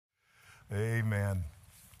Amen.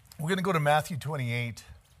 We're going to go to Matthew 28.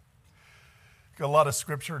 Got a lot of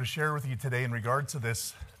scripture to share with you today in regards to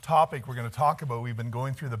this topic we're going to talk about. We've been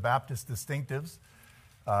going through the Baptist distinctives.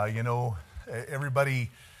 Everybody,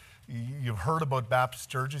 you've heard about Baptist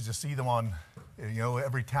churches. You see them on,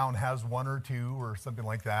 every town has one or two or something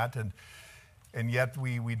like that. And yet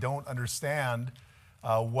we don't understand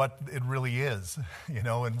what it really is,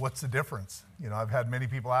 and what's the difference. I've had many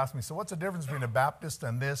people ask me, so what's the difference between a Baptist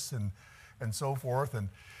and this and so forth? And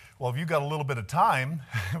well, if you've got a little bit of time,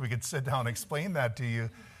 we could sit down and explain that to you.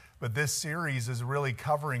 But this series is really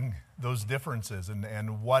covering those differences and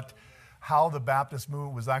how the Baptist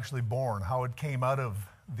movement was actually born, how it came out of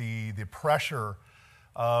the pressure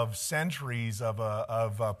of centuries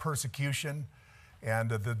of persecution and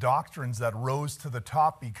the doctrines that rose to the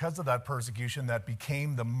top because of that persecution that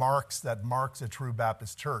became the marks that marks a true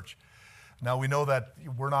Baptist church. Now, we know that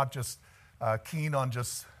we're not just keen on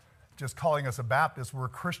just calling us a Baptist. We're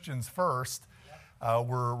Christians first.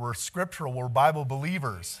 We're scriptural. We're Bible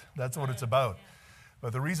believers. That's what it's about.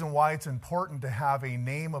 But the reason why it's important to have a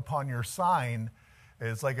name upon your sign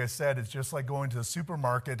is, like I said, it's just like going to the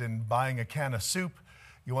supermarket and buying a can of soup.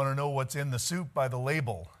 You want to know what's in the soup by the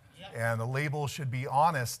label. Yep. And the label should be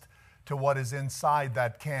honest to what is inside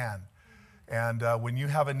that can. And when you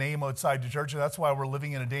have a name outside your church, that's why we're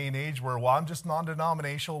living in a day and age where, I'm just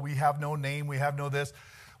non-denominational, we have no name, we have no this.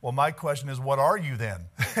 Well, my question is, what are you then?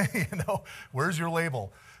 Where's your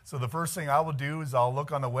label? So the first thing I will do is I'll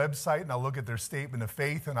look on the website and I'll look at their statement of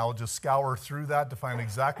faith and I'll just scour through that to find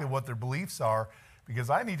exactly what their beliefs are, because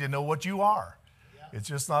I need to know what you are. Yeah. It's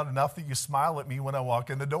just not enough that you smile at me when I walk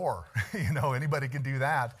in the door. Anybody can do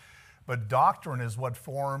that. But doctrine is what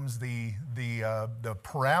forms the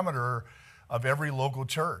parameter of every local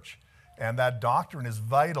church. And that doctrine is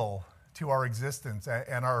vital to our existence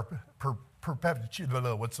and our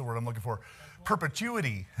what's the word I'm looking for?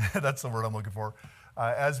 Perpetuity. That's the word I'm looking for.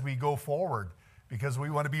 As we go forward, because we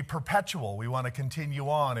want to be perpetual. We want to continue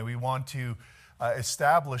on, and we want to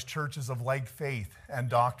establish churches of like faith and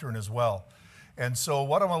doctrine as well. And so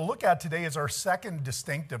what I'm going to look at today is our second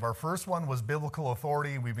distinctive. Our first one was biblical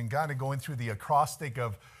authority. We've been kind of going through the acrostic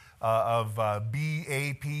of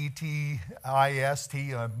B-A-P-T-I-S-T.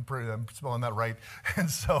 I'm spelling that right. And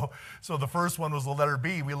so the first one was the letter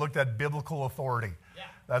B. We looked at biblical authority. Yeah.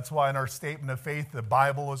 That's why in our statement of faith, the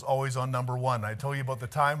Bible is always on number one. I told you about the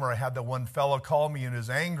time where I had that one fellow call me and was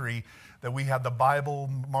angry that we had the Bible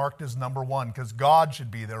marked as number one because God should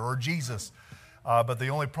be there, or Jesus. But the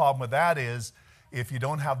only problem with that is if you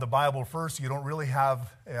don't have the Bible first, you don't really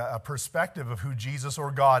have a perspective of who Jesus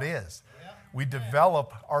or God is. We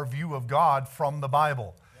develop our view of God from the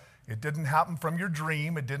Bible. It didn't happen from your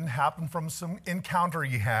dream. It didn't happen from some encounter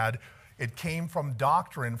you had. It came from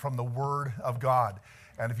doctrine, from the Word of God.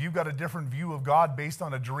 And if you've got a different view of God based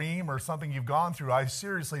on a dream or something you've gone through, I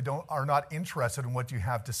seriously are not interested in what you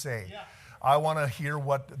have to say. Yeah. I want to hear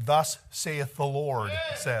what thus saith the Lord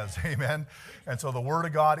says. Amen. And so the Word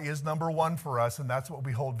of God is number one for us, and that's what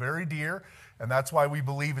we hold very dear. And that's why we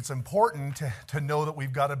believe it's important to know that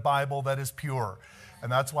we've got a Bible that is pure.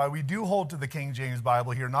 And that's why we do hold to the King James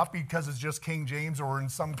Bible here, not because it's just King James or in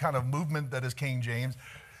some kind of movement that is King James.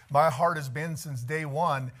 My heart has been since day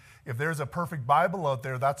one, if there's a perfect Bible out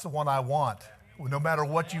there, that's the one I want. No matter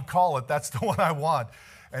what you call it, that's the one I want.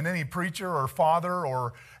 And any preacher or father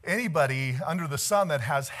or anybody under the sun that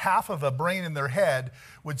has half of a brain in their head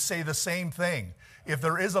would say the same thing. If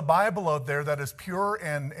there is a Bible out there that is pure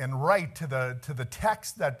and right to the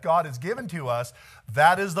text that God has given to us,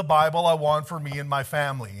 that is the Bible I want for me and my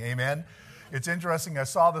family. Amen? It's interesting. I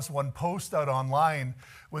saw this one post out online.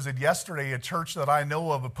 Was it yesterday? A church that I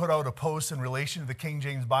know of put out a post in relation to the King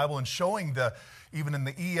James Bible and showing even in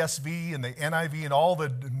the ESV and the NIV and all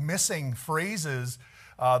the missing phrases,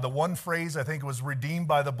 the one phrase, I think it was redeemed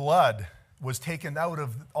by the blood, was taken out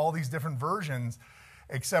of all these different versions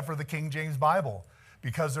except for the King James Bible,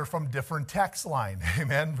 because they're from different text line.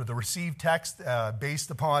 Amen. For the received text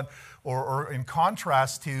based upon or in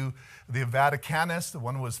contrast to the Vaticanus, the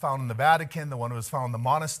one was found in the Vatican, the one was found in the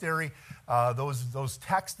monastery, those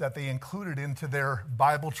texts that they included into their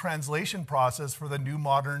Bible translation process for the new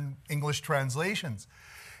modern English translations.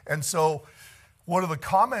 And so one of the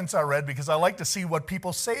comments I read, because I like to see what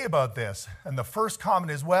people say about this, and the first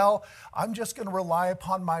comment is, well, I'm just going to rely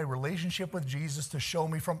upon my relationship with Jesus to show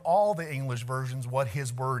me from all the English versions what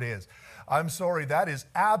his word is. I'm sorry, that is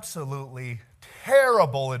absolutely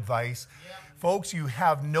terrible advice. Yeah. Folks, you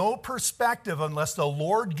have no perspective unless the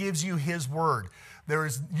Lord gives you his word.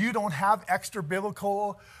 You don't have extra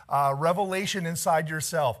biblical revelation inside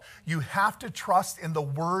yourself. You have to trust in the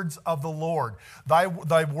words of the Lord. Thy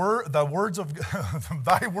word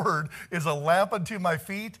is a lamp unto my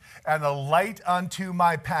feet and a light unto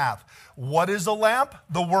my path. What is a lamp?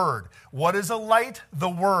 The Word. What is a light? The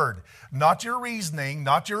Word. Not your reasoning,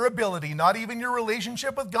 not your ability, not even your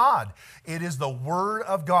relationship with God. It is the Word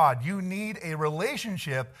of God. You need a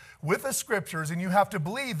relationship with the Scriptures, and you have to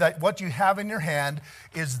believe that what you have in your hand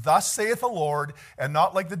is thus saith the Lord, and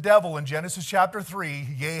not like the devil in Genesis chapter 3,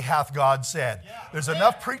 yea, hath God said. Yeah. There's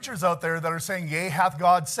enough preachers out there that are saying, yea, hath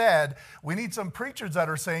God said. We need some preachers that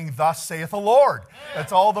are saying, thus saith the Lord. Yeah.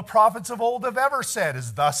 That's all the prophets of old have ever said,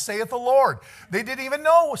 is thus saith the Lord. They didn't even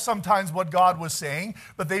know sometimes what God was saying,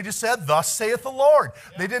 but they just said, thus saith the Lord.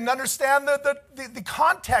 Yeah. They didn't understand the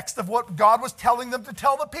context of what God was telling them to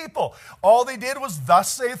tell the people. All they did was,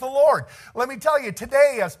 thus saith the Lord. Let me tell you,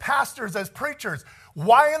 today as pastors, as preachers,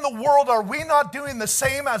 why in the world are we not doing the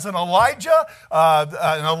same as an Elijah,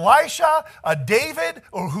 an Elisha, a David,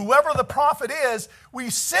 or whoever the prophet is? We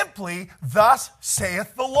simply, thus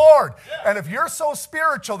saith the Lord. Yeah. And if you're so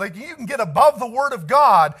spiritual that you can get above the Word of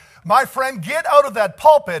God, my friend, get out of that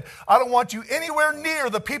pulpit. I don't want you anywhere near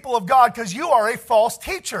the people of God because you are a false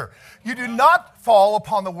teacher. You do not fall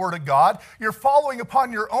upon the Word of God. You're following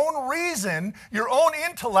upon your own reason, your own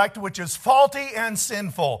intellect, which is faulty and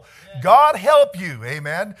sinful. Yeah. God help you,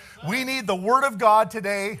 amen. We need the Word of God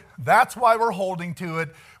today. That's why we're holding to it.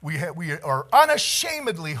 We are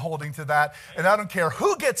unashamedly holding to that, and I don't care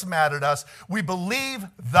who gets mad at us. We believe,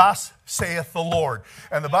 thus saith the Lord.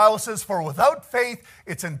 And the Bible says, for without faith,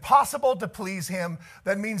 it's impossible to please Him.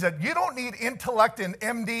 That means that you don't need intellect and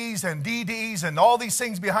MDs and DDs and all these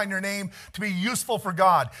things behind your name to be useful for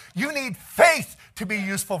God. You need faith to be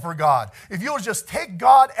useful for God. If you'll just take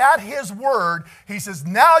God at His word, He says,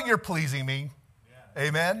 now you're pleasing me. Yeah.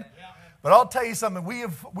 Amen. Yeah. But I'll tell you something,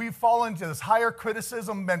 we've fallen into this higher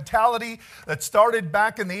criticism mentality that started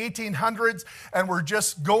back in the 1800s, and we're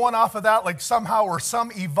just going off of that like somehow we're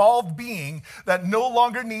some evolved being that no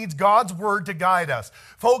longer needs God's word to guide us.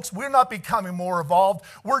 Folks, we're not becoming more evolved,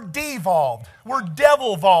 we're devolved, we're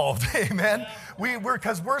devil-volved, amen?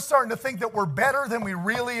 Because we're starting to think that we're better than we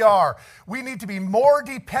really are. We need to be more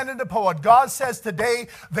dependent upon what God says today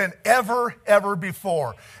than ever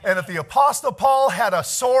before. And if the Apostle Paul had a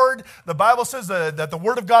sword, the Bible says that the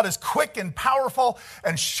Word of God is quick and powerful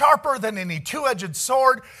and sharper than any two-edged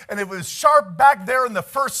sword. And if it was sharp back there in the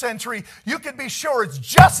first century, you can be sure it's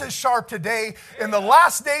just as sharp today in the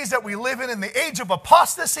last days that we live in the age of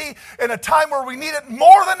apostasy, in a time where we need it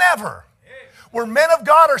more than ever. Where men of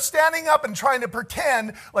God are standing up and trying to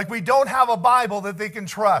pretend like we don't have a Bible that they can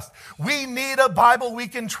trust. We need a Bible we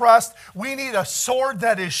can trust. We need a sword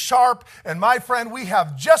that is sharp. And my friend, we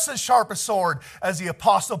have just as sharp a sword as the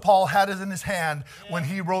Apostle Paul had it in his hand when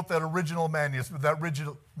he wrote that original manuscript, that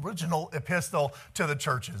original epistle to the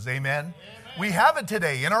churches. Amen? We have it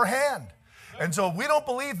today in our hand. And so if we don't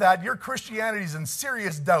believe that, your Christianity is in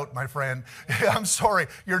serious doubt, my friend. I'm sorry.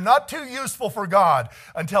 You're not too useful for God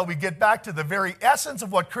until we get back to the very essence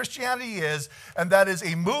of what Christianity is, and that is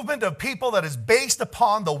a movement of people that is based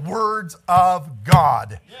upon the words of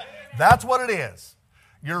God. That's what it is.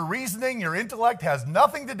 Your reasoning, your intellect has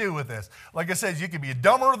nothing to do with this. Like I said, you can be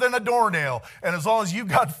dumber than a doornail, and as long as you've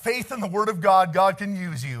got faith in the Word of God, God can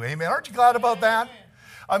use you. Amen. Aren't you glad about that?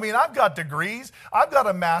 I mean, I've got degrees, I've got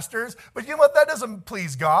a master's, but you know what? That doesn't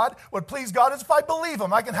please God. What pleases God is if I believe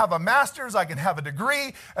Him. I can have a master's, I can have a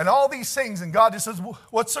degree, and all these things, and God just says,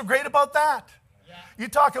 what's so great about that? Yeah. You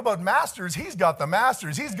talk about masters, He's got the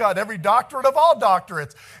masters. He's got every doctorate of all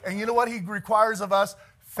doctorates. And you know what He requires of us?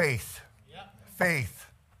 Faith. Yeah. Faith.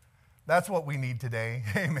 That's what we need today.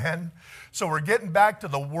 Amen. So we're getting back to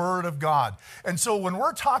the Word of God. And so when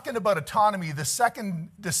we're talking about autonomy, the second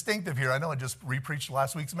distinctive here, I know I just re-preached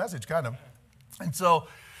last week's message, kind of. And so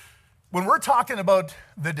when we're talking about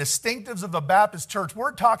the distinctives of the Baptist church,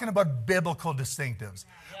 we're talking about biblical distinctives.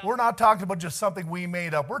 We're not talking about just something we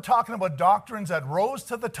made up. We're talking about doctrines that rose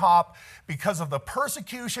to the top because of the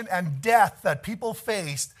persecution and death that people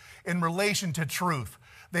faced in relation to truth.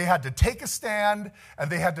 They had to take a stand, and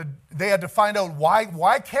they had to find out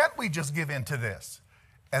why can't we just give in to this?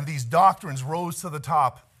 And these doctrines rose to the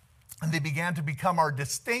top, and they began to become our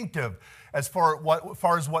distinctive as far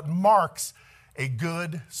as what marks a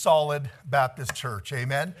good, solid Baptist church.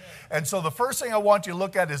 Amen? And so the first thing I want you to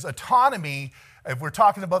look at is autonomy. If we're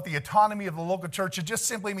talking about the autonomy of the local church, it just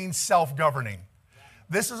simply means self-governing.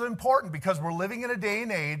 This is important because we're living in a day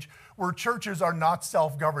and age where churches are not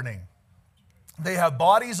self-governing. They have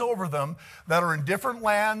bodies over them that are in different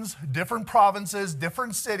lands, different provinces,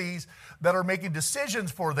 different cities that are making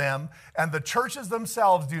decisions for them, and the churches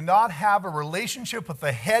themselves do not have a relationship with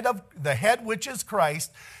the head, which is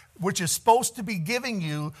Christ, which is supposed to be giving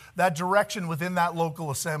you that direction within that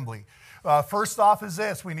local assembly. First off is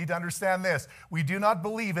this, we need to understand this. We do not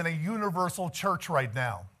believe in a universal church right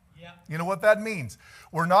now. Yeah. You know what that means?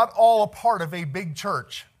 We're not all a part of a big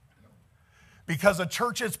church, because a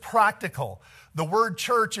church is practical. The word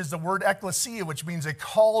church is the word ecclesia, which means a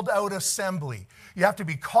called out assembly. You have to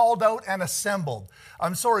be called out and assembled.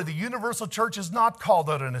 I'm sorry, the universal church is not called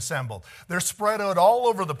out and assembled. They're spread out all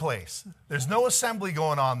over the place. There's no assembly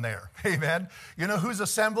going on there. Amen. You know who's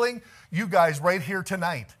assembling? You guys right here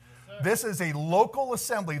tonight. This is a local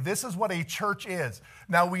assembly. This is what a church is.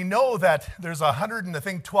 Now, we know that there's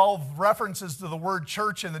 112 references to the word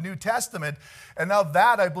church in the New Testament. And of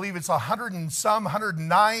that, I believe it's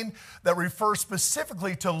 109 that refer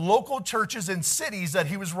specifically to local churches in cities that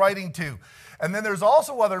he was writing to. And then there's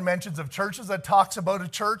also other mentions of churches that talks about a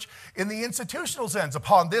church in the institutional sense.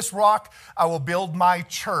 Upon this rock, I will build my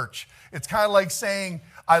church. It's kind of like saying,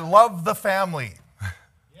 I love the family.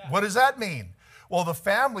 Yeah. What does that mean? Well, the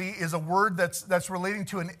family is a word that's relating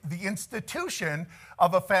to the institution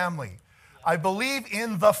of a family. I believe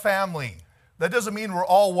in the family. That doesn't mean we're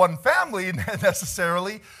all one family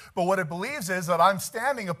necessarily, but what it believes is that I'm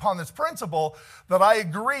standing upon this principle that I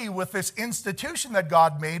agree with this institution that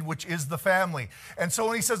God made, which is the family. And so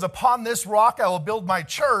when he says, upon this rock I will build my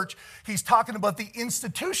church, he's talking about the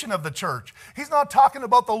institution of the church. He's not talking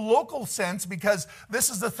about the local sense, because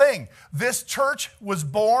this is the thing. This church was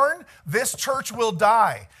born, this church will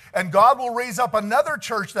die. And God will raise up another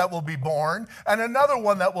church that will be born and another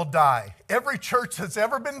one that will die. Every church that's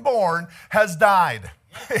ever been born has died.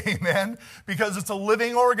 Amen. Because it's a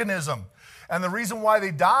living organism. And the reason why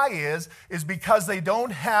they die is because they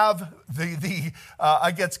don't have the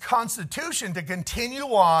constitution to continue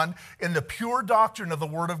on in the pure doctrine of the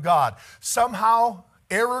Word of God. Somehow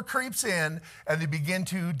error creeps in and they begin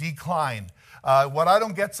to decline. What I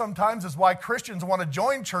don't get sometimes is why Christians want to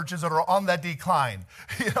join churches that are on that decline.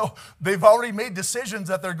 You know, they've already made decisions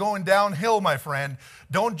that they're going downhill, my friend.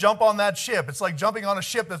 Don't jump on that ship. It's like jumping on a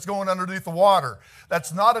ship that's going underneath the water.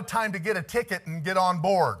 That's not a time to get a ticket and get on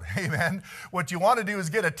board. Amen. What you want to do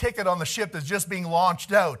is get a ticket on the ship that's just being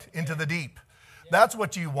launched out into the deep. That's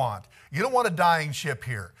what you want. You don't want a dying ship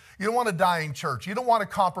here. You don't want a dying church. You don't want a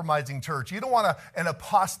compromising church. You don't want an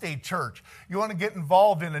apostate church. You want to get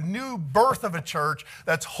involved in a new birth of a church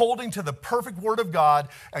that's holding to the perfect Word of God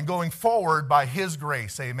and going forward by His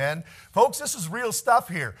grace. Amen. Folks, this is real stuff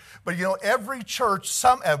here. But you know, every church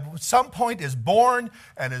at some point is born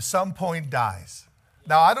and at some point dies.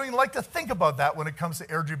 Now, I don't even like to think about that when it comes to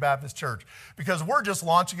Airdrie Baptist Church, because we're just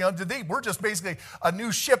launching out into the deep. We're just basically a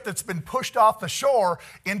new ship that's been pushed off the shore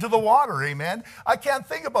into the water, amen? I can't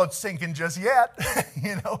think about sinking just yet.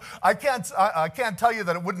 You know, I can't tell you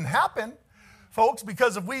that it wouldn't happen, folks,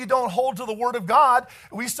 because if we don't hold to the Word of God,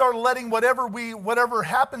 we start letting whatever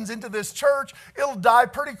happens into this church, it'll die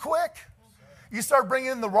pretty quick. You start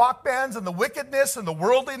bringing in the rock bands and the wickedness and the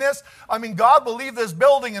worldliness. I mean, God will leave this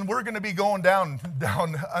building and we're going to be going down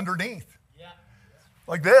underneath. Yeah.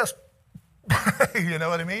 Like this. You know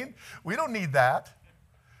what I mean? We don't need that.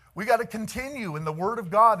 We got to continue in the Word of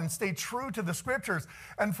God and stay true to the Scriptures.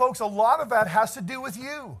 And folks, a lot of that has to do with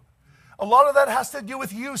you. A lot of that has to do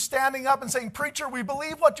with you standing up and saying, preacher, we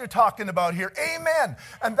believe what you're talking about here. Amen.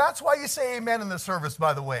 And that's why you say amen in the service,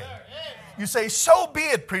 by the way. You say, so be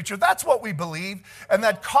it, preacher. That's what we believe. And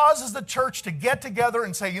that causes the church to get together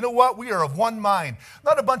and say, you know what? We are of one mind.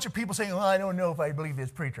 Not a bunch of people saying, well, I don't know if I believe this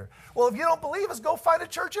preacher. Well, if you don't believe us, go find a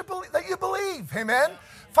church that you believe. Amen?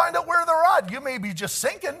 Find out where they're at. You may be just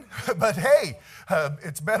sinking, but hey,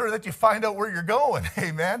 it's better that you find out where you're going.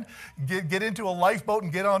 Amen? Get into a lifeboat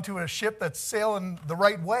and get onto a ship that's sailing the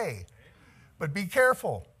right way. But be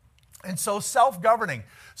careful. And so self-governing.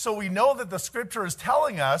 So we know that the Scripture is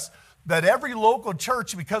telling us that every local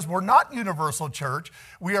church, because we're not universal church,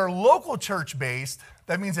 we are local church based.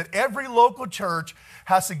 That means that every local church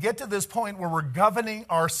has to get to this point where we're governing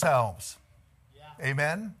ourselves. Yeah.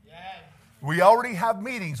 Amen? Yeah. We already have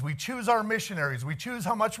meetings. We choose our missionaries. We choose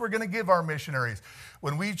how much we're going to give our missionaries.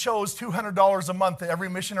 When we chose $200 a month to every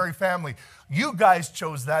missionary family, you guys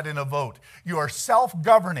chose that in a vote. You are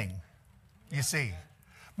self-governing, you see.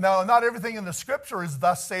 Now, not everything in the Scripture is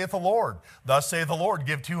thus saith the Lord. Thus saith the Lord,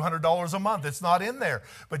 give $200 a month. It's not in there.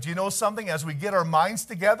 But you know something? As we get our minds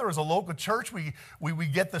together as a local church, we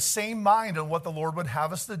get the same mind on what the Lord would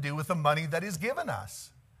have us to do with the money that He's given us.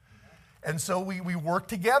 And so we work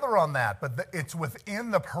together on that, but it's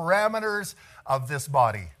within the parameters of this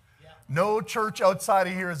body. Yeah. No church outside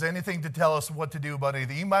of here has anything to tell us what to do about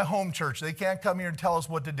anything. Even my home church, they can't come here and tell us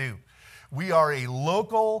what to do. We are a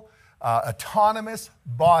local, autonomous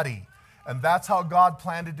body, and that's how God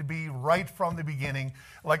planned it to be right from the beginning.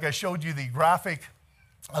 Like I showed you the graphic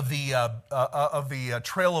of the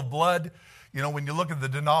trail of blood. You know, when you look at the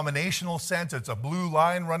denominational sense, it's a blue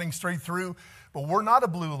line running straight through. But we're not a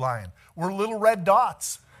blue line. We're little red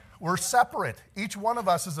dots. We're separate. Each one of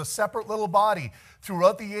us is a separate little body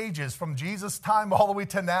throughout the ages, from Jesus' time all the way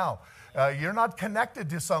to now. You're not connected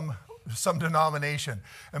to some denomination.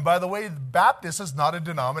 And by the way, Baptist is not a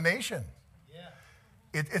denomination. Yeah.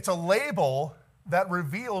 It's a label that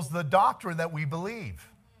reveals the doctrine that we believe.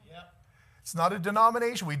 It's not a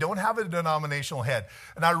denomination. We don't have a denominational head.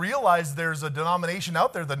 And I realize there's a denomination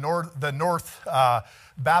out there, the North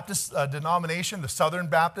Baptist denomination, the Southern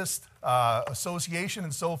Baptist Association,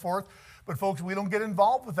 and so forth. But folks, we don't get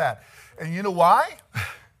involved with that. And you know why?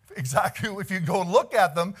 Exactly. If you go and look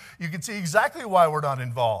at them, you can see exactly why we're not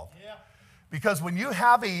involved. Yeah. Because when you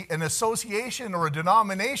have an association or a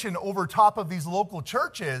denomination over top of these local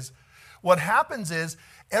churches, what happens is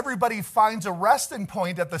everybody finds a resting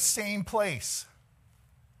point at the same place.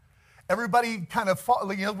 Everybody kind of,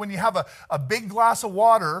 when you have a big glass of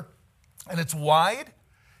water and it's wide,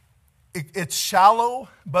 it's shallow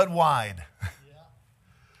but wide. Yeah.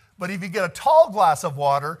 But if you get a tall glass of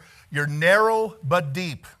water, you're narrow but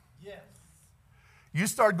deep. Yes. You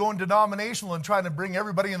start going denominational and trying to bring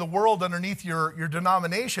everybody in the world underneath your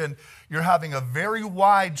denomination, you're having a very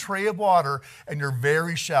wide tray of water and you're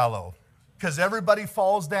very shallow. Because everybody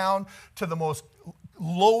falls down to the most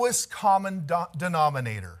lowest common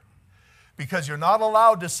denominator. Because you're not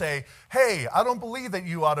allowed to say, hey, I don't believe that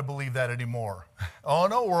you ought to believe that anymore. Oh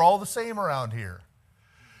no, we're all the same around here.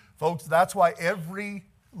 Folks, that's why every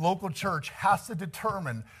local church has to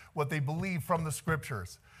determine what they believe from the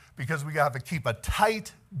scriptures. Because we have to keep a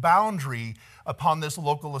tight boundary upon this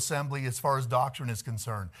local assembly as far as doctrine is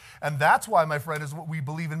concerned. And that's why, my friend, is what we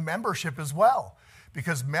believe in membership as well.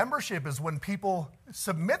 Because membership is when people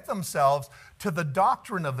submit themselves to the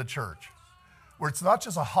doctrine of the church, where it's not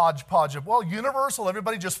just a hodgepodge of, well, universal,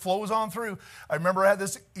 everybody just flows on through. I remember I had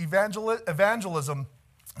this evangelist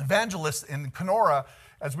in Kenora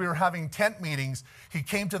as we were having tent meetings. He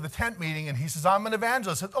came to the tent meeting and he says, I'm an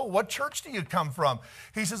evangelist. I said, oh, what church do you come from?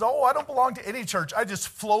 He says, oh, I don't belong to any church. I just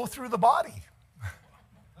flow through the body.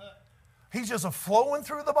 He's just flowing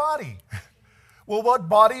through the body. Well, what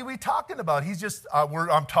body are we talking about? He's just,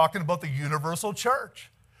 I'm talking about the universal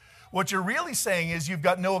church. What you're really saying is you've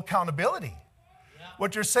got no accountability. Yeah.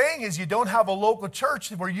 What you're saying is you don't have a local church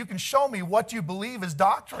where you can show me what you believe is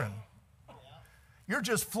doctrine. Yeah. You're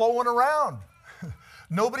just flowing around.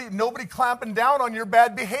 Nobody clamping down on your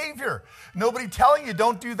bad behavior. Nobody telling you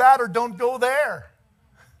don't do that or don't go there.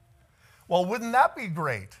 Well, wouldn't that be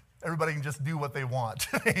great? Everybody can just do what they want.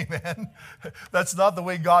 Amen. That's not the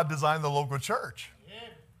way God designed the local church. Yeah.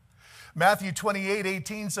 Matthew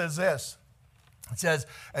 28:18 says this. It says,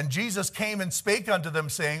 and Jesus came and spake unto them,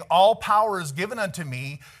 saying, all power is given unto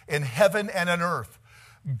me in heaven and on earth.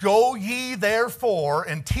 Go ye therefore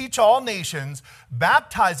and teach all nations,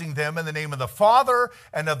 baptizing them in the name of the Father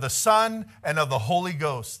and of the Son and of the Holy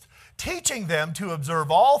Ghost, teaching them to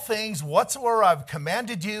observe all things whatsoever I've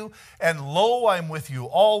commanded you, and lo, I'm with you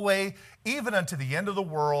always, even unto the end of the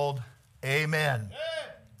world. Amen.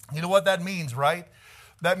 You know what that means, right?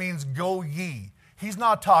 That means go ye. He's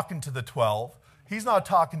not talking to the 12. He's not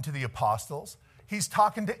talking to the apostles. He's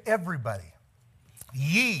talking to everybody.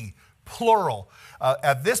 Ye, plural.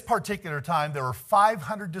 At this particular time, there were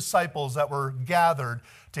 500 disciples that were gathered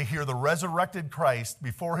to hear the resurrected Christ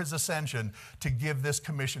before his ascension to give this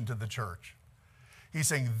commission to the church. He's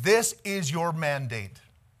saying, this is your mandate.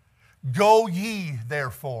 Go ye,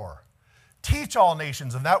 therefore. Teach all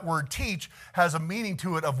nations. And that word teach has a meaning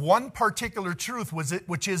to it of one particular truth,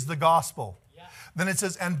 which is the gospel. Yeah. Then it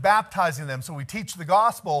says, and baptizing them. So we teach the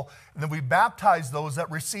gospel, and then we baptize those that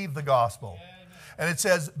receive the gospel. Yeah. And it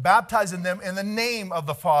says, baptizing them in the name of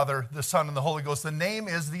the Father, the Son, and the Holy Ghost. The name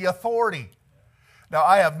is the authority. Now,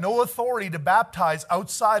 I have no authority to baptize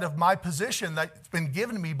outside of my position that's been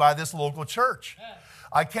given me by this local church.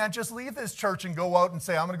 I can't just leave this church and go out and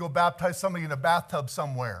say, I'm going to go baptize somebody in a bathtub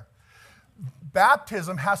somewhere.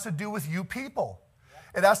 Baptism has to do with you people.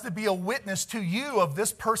 It has to be a witness to you of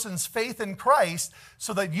this person's faith in Christ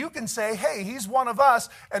so that you can say, hey, he's one of us,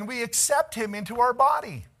 and we accept him into our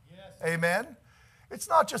body. Yes. Amen? It's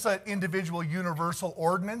not just an individual universal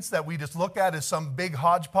ordinance that we just look at as some big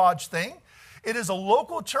hodgepodge thing. It is a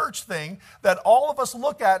local church thing that all of us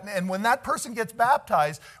look at, and when that person gets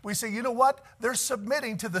baptized, we say, you know what? They're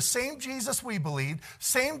submitting to the same Jesus we believe,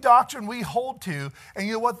 same doctrine we hold to, and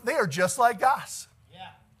you know what? They are just like us. Yeah.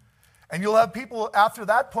 And you'll have people after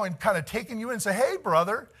that point kind of taking you in and say, hey,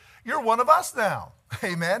 brother, you're one of us now.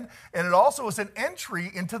 Amen. And it also is an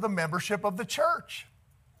entry into the membership of the church.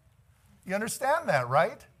 You understand that,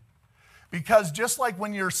 right? Because just like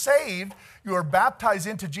when you're saved, you are baptized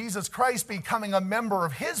into Jesus Christ, becoming a member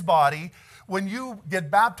of his body. When you get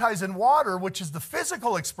baptized in water, which is the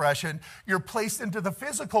physical expression, you're placed into the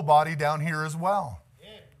physical body down here as well.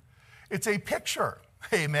 It's a picture.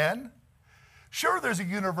 Amen. Sure, there's a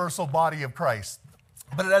universal body of Christ,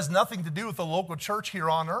 but it has nothing to do with the local church here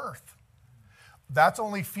on earth. That's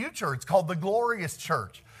only future. It's called the glorious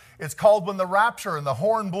church. It's called when the rapture and the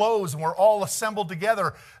horn blows and we're all assembled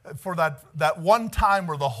together for that one time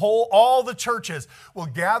where all the churches will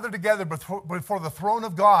gather together before the throne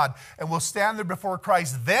of God and will stand there before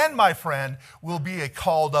Christ. Then, my friend, will be a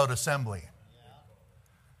called out assembly.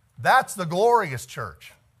 That's the glorious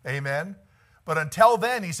church. Amen. But until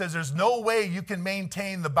then, he says there's no way you can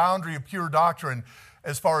maintain the boundary of pure doctrine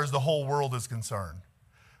as far as the whole world is concerned.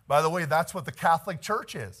 By the way, that's what the Catholic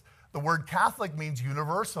Church is. The word Catholic means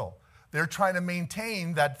universal. They're trying to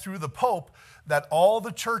maintain that through the Pope, that all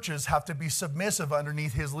the churches have to be submissive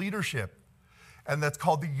underneath his leadership. And that's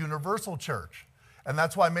called the universal church. And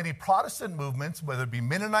that's why many Protestant movements, whether it be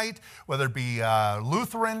Mennonite, whether it be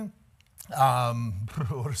Lutheran,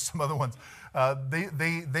 what are some other ones?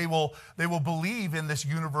 They will believe in this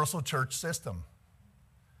universal church system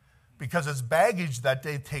because it's baggage that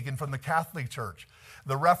they've taken from the Catholic Church.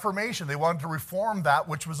 The Reformation, they wanted to reform that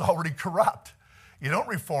which was already corrupt. You don't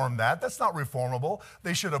reform that. That's not reformable.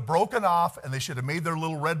 They should have broken off and they should have made their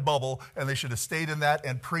little red bubble and they should have stayed in that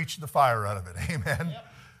and preached the fire out of it. Amen. Yep.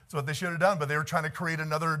 That's what they should have done. But they were trying to create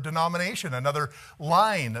another denomination, another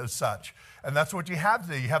line as such. And that's what you have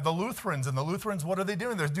today. You have the Lutherans, and the Lutherans, what are they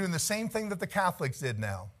doing? They're doing the same thing that the Catholics did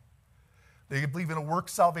now. They believe in a work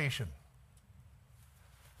salvation.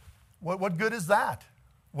 What good is that?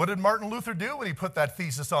 What did Martin Luther do when he put that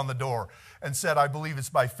thesis on the door and said, I believe it's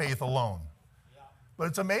by faith alone? Yeah. But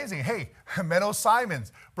it's amazing. Hey, Menno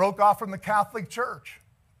Simons broke off from the Catholic Church.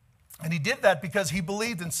 And he did that because he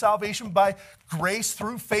believed in salvation by grace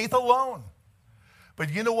through faith alone.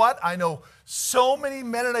 But you know what? I know so many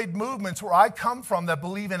Mennonite movements where I come from that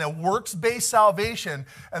believe in a works-based salvation,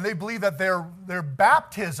 and they believe that their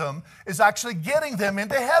baptism is actually getting them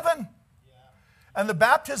into heaven. And the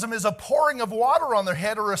baptism is a pouring of water on their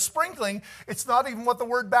head or a sprinkling. It's not even what the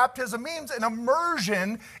word baptism means, an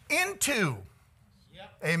immersion into. Yep.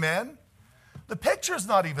 Amen? The picture's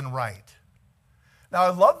not even right. Now, I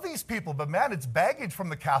love these people, but man, it's baggage from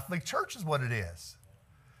the Catholic Church is what it is.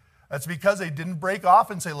 That's because they didn't break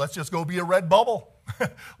off and say, let's just go be a red bubble.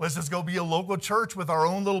 Let's just go be a local church with our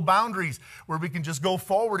own little boundaries where we can just go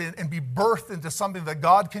forward and be birthed into something that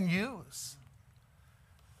God can use.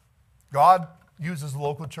 God uses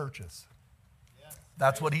local churches.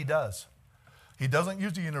 That's what he does. He doesn't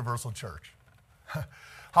use a universal church.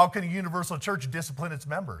 How can a universal church discipline its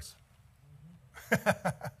members?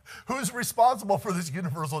 Who's responsible for this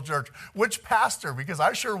universal church? Which pastor? Because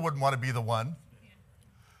I sure wouldn't want to be the one.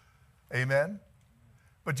 Amen?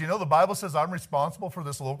 But you know, the Bible says I'm responsible for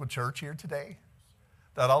this local church here today.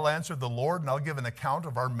 That I'll answer the Lord and I'll give an account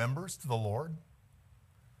of our members to the Lord.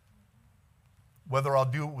 Whether I'll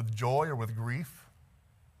do it with joy or with grief.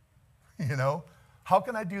 You know? How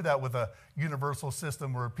can I do that with a universal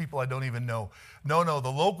system where people I don't even know? No, the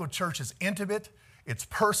local church is intimate. It's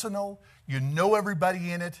personal. You know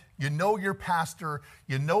everybody in it. You know your pastor.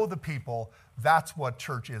 You know the people. That's what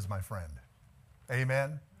church is, my friend.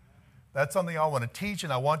 Amen? That's something I want to teach,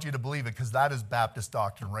 and I want you to believe it because that is Baptist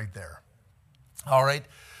doctrine right there. All right?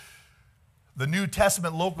 The New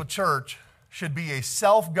Testament local church should be a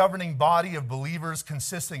self-governing body of believers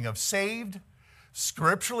consisting of saved,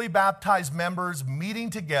 scripturally baptized members meeting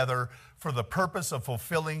together for the purpose of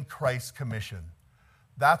fulfilling Christ's commission.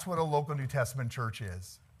 That's what a local New Testament church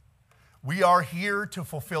is. We are here to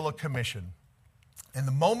fulfill a commission. And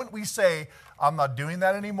the moment we say, I'm not doing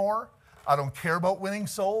that anymore, I don't care about winning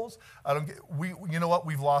souls, you know what?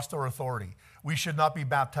 We've lost our authority. We should not be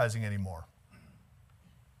baptizing anymore.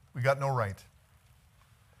 We got no right.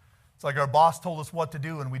 It's like our boss told us what to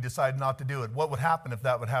do and we decided not to do it. What would happen if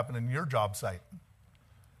that would happen in your job site?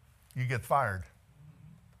 You get fired.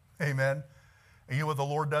 Amen. And you know what the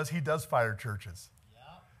Lord does? He does fire churches. Yeah.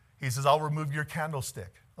 He says, I'll remove your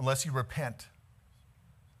candlestick unless you repent.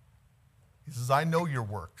 He says, I know your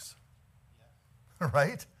works. Yeah.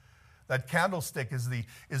 Right? That candlestick is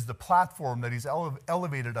the platform that he's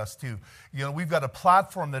elevated us to. You know, we've got a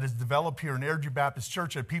platform that is developed here in Airdrie Baptist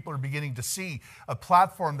Church that people are beginning to see, a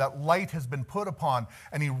platform that light has been put upon,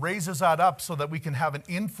 and he raises that up so that we can have an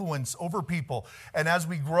influence over people. And as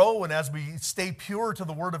we grow and as we stay pure to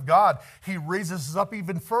the Word of God, he raises us up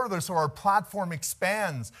even further so our platform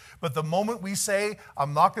expands. But the moment we say,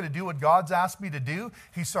 I'm not going to do what God's asked me to do,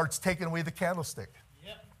 he starts taking away the candlestick.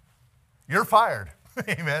 Yep. You're fired.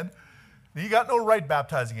 Amen. You got no right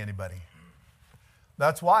baptizing anybody.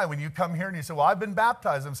 That's why when you come here and you say, well, I've been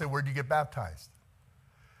baptized, I'm saying, where'd you get baptized?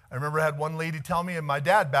 I remember I had one lady tell me, and my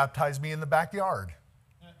dad baptized me in the backyard.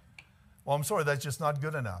 Well, I'm sorry, that's just not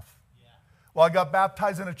good enough. Yeah. Well, I got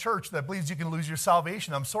baptized in a church that believes you can lose your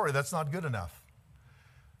salvation. I'm sorry, that's not good enough.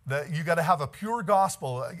 That you got to have a pure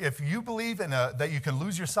gospel. If you believe that you can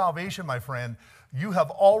lose your salvation, my friend, you have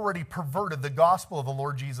already perverted the gospel of the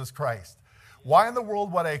Lord Jesus Christ. Why in the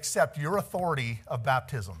world would I accept your authority of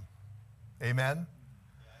baptism? Amen?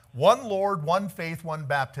 One Lord, one faith, one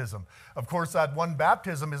baptism. Of course, that one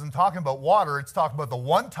baptism isn't talking about water. It's talking about the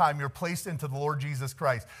one time you're placed into the Lord Jesus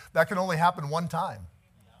Christ. That can only happen one time.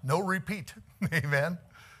 No repeat. Amen?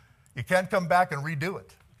 You can't come back and redo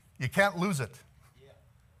it. You can't lose it.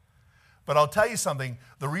 But I'll tell you something,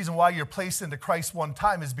 the reason why you're placed into Christ one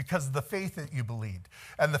time is because of the faith that you believed.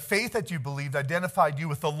 And the faith that you believed identified you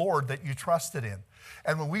with the Lord that you trusted in.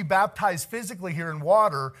 And when we baptize physically here in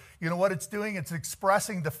water, you know what it's doing? It's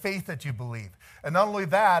expressing the faith that you believe. And not only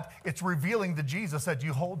that, it's revealing the Jesus that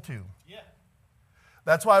you hold to. Yeah.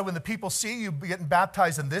 That's why when the people see you getting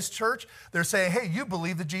baptized in this church, they're saying, hey, you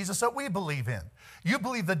believe the Jesus that we believe in. You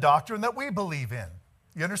believe the doctrine that we believe in.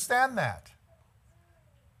 You understand that?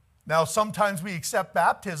 Now, sometimes we accept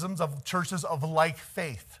baptisms of churches of like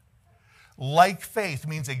faith. Like faith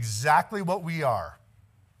means exactly what we are.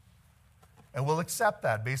 And we'll accept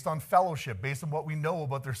that based on fellowship, based on what we know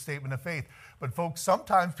about their statement of faith. But folks,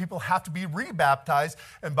 sometimes people have to be rebaptized.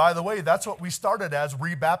 And by the way, that's what we started as,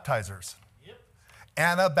 rebaptizers. Yep.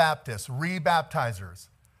 Anabaptists, rebaptizers.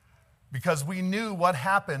 Because we knew what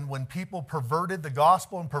happened when people perverted the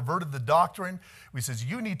gospel and perverted the doctrine. We says,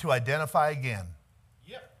 you need to identify again.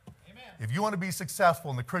 If you want to be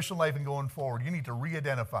successful in the Christian life and going forward, you need to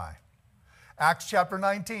re-identify. Acts chapter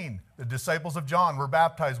 19, the disciples of John were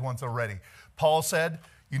baptized once already. Paul said,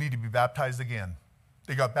 you need to be baptized again.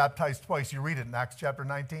 They got baptized twice. You read it in Acts chapter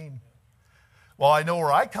 19. Well, I know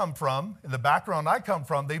where I come from, in the background I come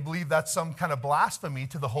from, they believe that's some kind of blasphemy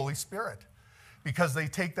to the Holy Spirit. Because they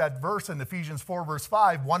take that verse in Ephesians 4, verse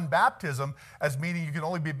 5, one baptism, as meaning you can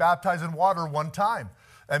only be baptized in water one time.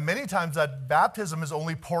 And many times that baptism is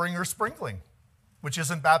only pouring or sprinkling, which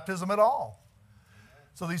isn't baptism at all.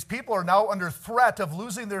 So these people are now under threat of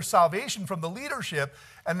losing their salvation from the leadership,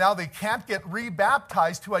 and now they can't get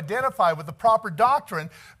rebaptized to identify with the proper doctrine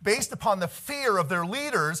based upon the fear of their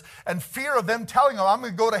leaders and fear of them telling them, I'm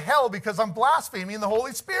going to go to hell because I'm blaspheming the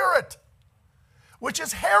Holy Spirit, which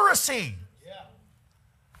is heresy.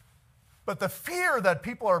 But the fear that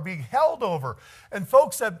people are being held over, and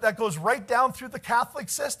folks, that goes right down through the Catholic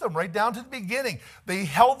system, right down to the beginning. They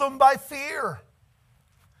held them by fear.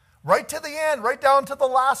 Right to the end, right down to the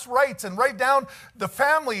last rites, and right down the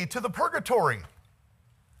family to the purgatory.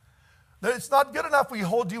 It's not good enough we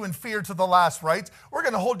hold you in fear to the last rites. We're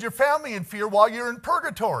going to hold your family in fear while you're in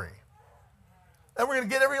purgatory. And we're going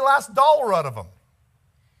to get every last dollar out of them.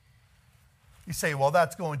 You say, well,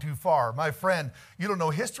 that's going too far. My friend, you don't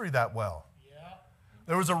know history that well. Yeah.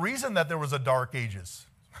 There was a reason that there was a Dark Ages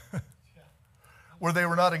where they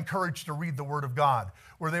were not encouraged to read the Word of God.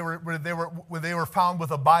 When they were found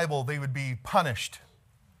with a Bible, they would be punished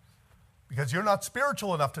because you're not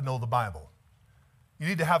spiritual enough to know the Bible. You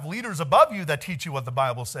need to have leaders above you that teach you what the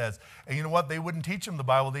Bible says. And you know what? They wouldn't teach them the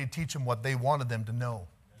Bible. They'd teach them what they wanted them to know.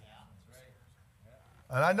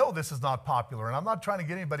 And I know this is not popular, and I'm not trying to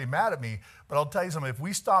get anybody mad at me, but I'll tell you something. If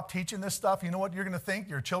we stop teaching this stuff, you know what you're going to think?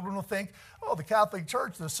 Your children will think, oh, the Catholic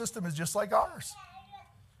Church, the system is just like ours.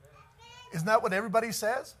 Isn't that what everybody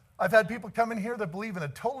says? I've had people come in here that believe in a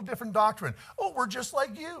total different doctrine. Oh, we're just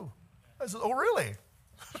like you. I said, oh, really?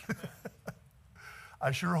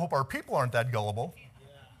 I sure hope our people aren't that gullible.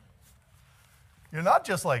 You're not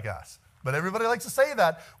just like us. But everybody likes to say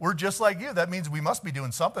that. We're just like you. That means we must be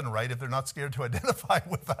doing something right if they're not scared to identify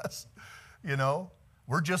with us. You know,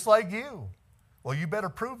 we're just like you. Well, you better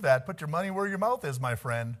prove that. Put your money where your mouth is, my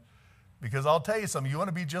friend. Because I'll tell you something. You want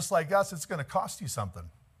to be just like us, it's going to cost you something.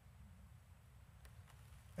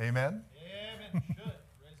 Amen? Amen. Should.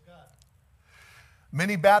 Praise God.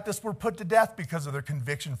 Many Baptists were put to death because of their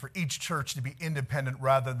conviction for each church to be independent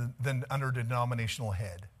rather than under a denominational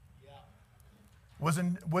head.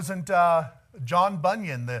 Wasn't John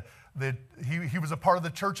Bunyan, he was a part of the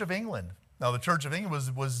Church of England. Now, the Church of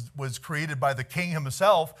England was created by the king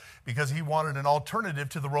himself because he wanted an alternative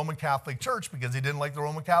to the Roman Catholic Church because he didn't like the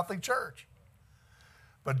Roman Catholic Church.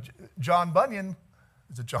 But John Bunyan,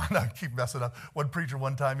 is it John? I keep messing up. One preacher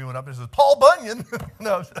one time, he went up and says, Paul Bunyan.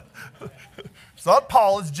 No, it's not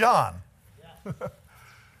Paul, it's John.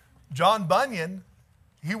 John Bunyan,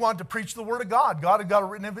 he wanted to preach the Word of God. God had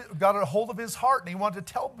got a hold of his heart, and he wanted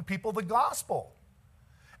to tell people the gospel.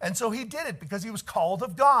 And so he did it because he was called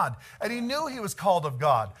of God. And he knew he was called of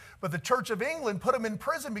God. But the Church of England put him in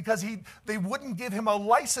prison because they wouldn't give him a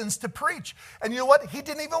license to preach. And you know what? He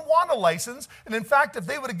didn't even want a license. And in fact, if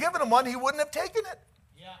they would have given him one, he wouldn't have taken it.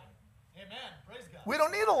 Yeah. Amen. Praise God. We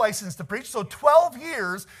don't need a license to preach. So 12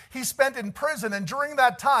 years he spent in prison. And during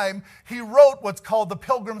that time, he wrote what's called the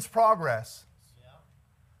Pilgrim's Progress. Yeah.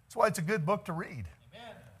 That's why it's a good book to read.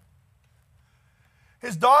 Amen.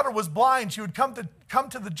 His daughter was blind. She would come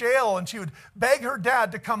to the jail and she would beg her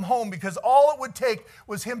dad to come home because all it would take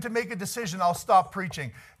was him to make a decision, I'll stop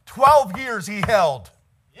preaching. 12 years he held.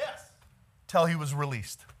 Yes. Till he was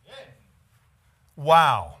released. Yeah.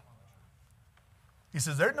 Wow. He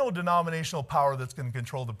says, there's no denominational power that's going to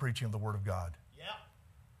control the preaching of the Word of God. Yeah.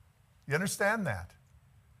 You understand that?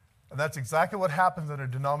 And that's exactly what happens under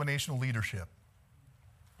denominational leadership.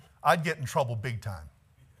 I'd get in trouble big time.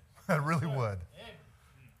 I really would.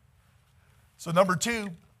 So number 2,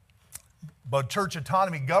 about church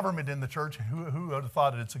autonomy, government in the church. Who would have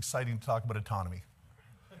thought it's exciting to talk about autonomy?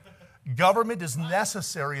 Government is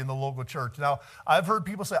necessary in the local church. Now, I've heard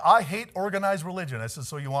people say, I hate organized religion. I said,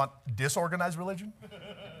 so you want disorganized religion?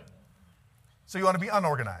 So you want to be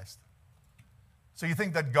unorganized? So you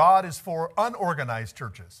think that God is for unorganized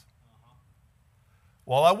churches?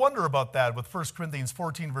 Well, I wonder about that with 1 Corinthians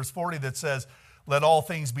 14, verse 40 that says, let all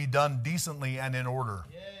things be done decently and in order.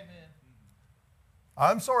 Yeah, amen.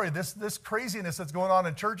 I'm sorry, this craziness that's going on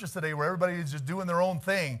in churches today where everybody is just doing their own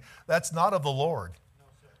thing, that's not of the Lord. No,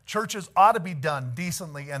 sir. Churches ought to be done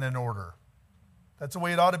decently and in order. That's the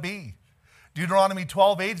way it ought to be. Deuteronomy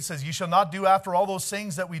 12:8 says, you shall not do after all those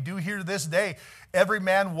things that we do here this day. Every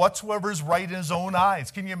man whatsoever is right in his own eyes.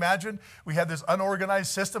 Can you imagine? We have this unorganized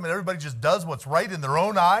system and everybody just does what's right in their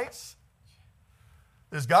own eyes.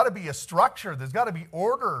 There's got to be a structure. There's got to be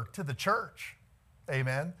order to the church.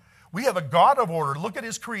 Amen. We have a God of order. Look at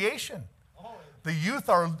his creation. The youth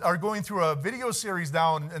are going through a video series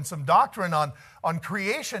now and some doctrine on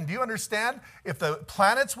creation. Do you understand? If the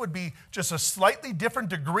planets would be just a slightly different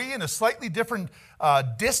degree and a slightly different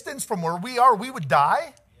distance from where we are, we would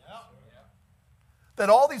die? Yeah. That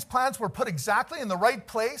all these planets were put exactly in the right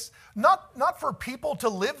place, not for people to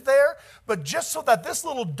live there, but just so that this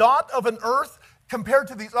little dot of an earth compared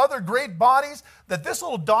to these other great bodies, that this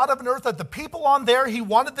little dot of an earth, that the people on there, he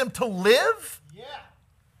wanted them to live? Yeah.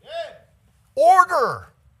 Yeah. Order.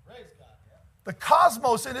 Praise God. Yeah. The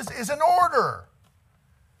cosmos is in order.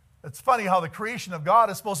 It's funny how the creation of God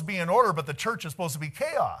is supposed to be in order, but the church is supposed to be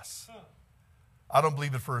chaos. I don't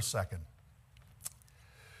believe it for a second.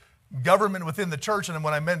 Government within the church, and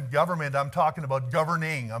when I meant government, I'm talking about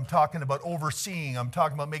governing, I'm talking about overseeing, I'm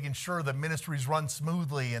talking about making sure that ministries run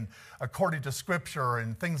smoothly and according to Scripture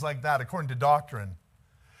and things like that, according to doctrine.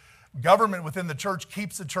 Government within the church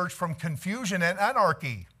keeps the church from confusion and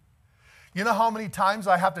anarchy. You know how many times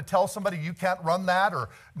I have to tell somebody you can't run that, or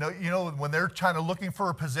when they're kind of looking for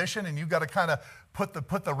a position and you've got to kind of put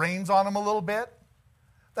the reins on them a little bit?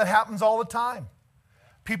 That happens all the time.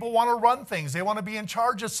 People want to run things. They want to be in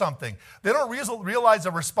charge of something. They don't realize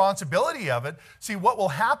the responsibility of it. See, what will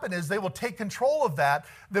happen is they will take control of that.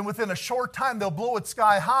 Then within a short time, they'll blow it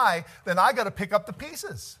sky high. Then I got to pick up the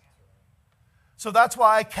pieces. So that's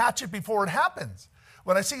why I catch it before it happens.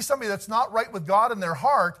 When I see somebody that's not right with God in their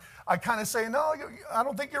heart, I kind of say, no, I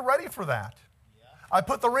don't think you're ready for that. Yeah. I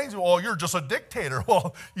put the reins, you're just a dictator.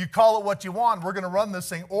 Well, you call it what you want. We're going to run this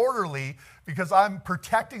thing orderly because I'm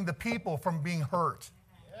protecting the people from being hurt.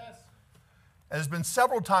 And there's been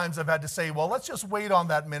several times I've had to say, well, let's just wait on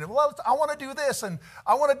that minute. Well, I want to do this and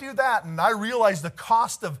I want to do that. And I realize the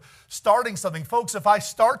cost of starting something. Folks, if I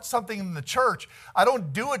start something in the church, I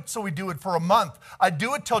don't do it so we do it for a month. I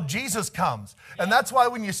do it till Jesus comes. Yeah. And that's why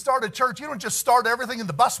when you start a church, you don't just start everything in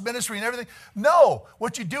the bus ministry and everything. No,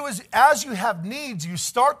 what you do is as you have needs, you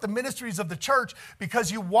start the ministries of the church because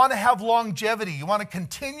you want to have longevity. You want to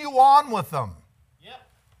continue on with them. Yep.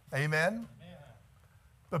 Amen.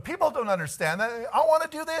 But people don't understand that. I want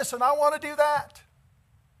to do this and I want to do that.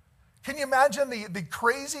 Can you imagine the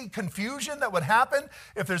crazy confusion that would happen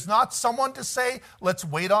if there's not someone to say, let's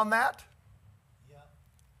wait on that? Yeah.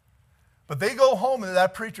 But they go home and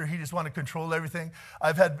that preacher, he just want to control everything.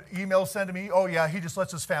 I've had emails sent to me, oh yeah, he just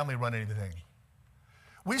lets his family run anything.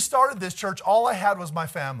 We started this church, all I had was my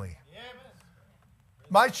family.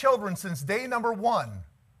 My children, since day number one,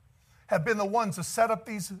 have been the ones to set up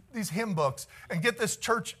these hymn books and get this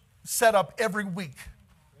church set up every week.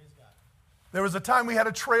 There was a time we had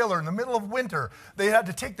a trailer in the middle of winter. They had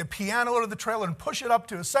to take the piano out of the trailer and push it up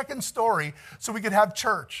to a second story so we could have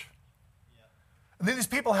church. And then these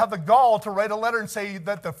people have the gall to write a letter and say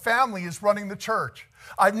that the family is running the church.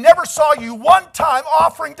 I never saw you one time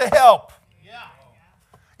offering to help. Yeah.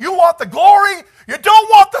 You want the glory, you don't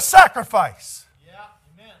want the sacrifice. Yeah.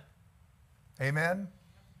 Amen. Amen?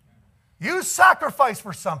 You sacrifice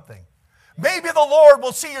for something. Maybe the Lord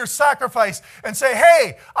will see your sacrifice and say,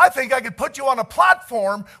 hey, I think I could put you on a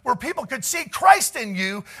platform where people could see Christ in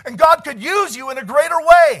you and God could use you in a greater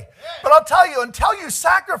way. But I'll tell you, until you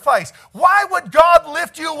sacrifice, why would God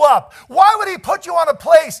lift you up? Why would he put you on a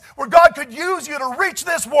place where God could use you to reach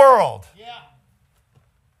this world? Yeah.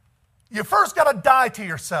 You first got to die to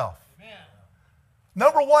yourself. Amen.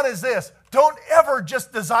 Number one is this: don't ever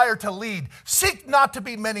just desire to lead. Seek not to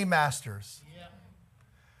be many masters.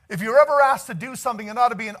 If you're ever asked to do something, it ought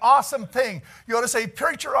to be an awesome thing. You ought to say,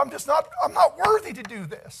 preacher, I'm not worthy to do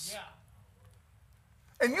this. Yeah.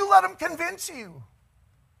 And you let him convince you.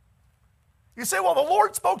 You say, well, the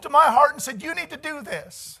Lord spoke to my heart and said, you need to do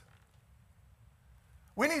this.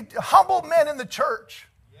 We need humble men in the church.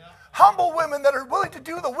 Humble women that are willing to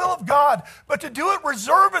do the will of God, but to do it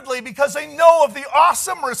reservedly because they know of the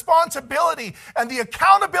awesome responsibility and the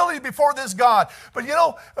accountability before this God. But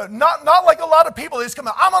not like a lot of people. They just come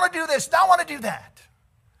out, I want to do this, now I want to do that.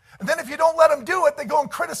 And then if you don't let them do it, they go and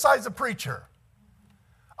criticize the preacher.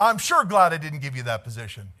 I'm sure glad I didn't give you that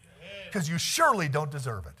position because you surely don't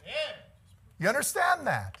deserve it. You understand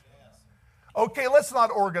that? Okay, let's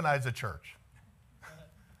not organize a church.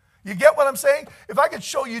 You get what I'm saying? If I could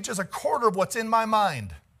show you just a quarter of what's in my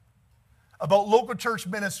mind about local church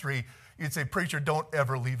ministry, you'd say, preacher, don't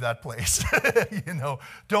ever leave that place.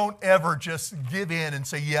 Don't ever just give in and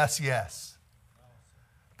say, yes, yes.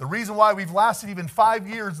 The reason why we've lasted even 5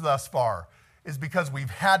 years thus far is because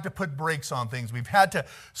we've had to put brakes on things. We've had to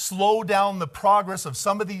slow down the progress of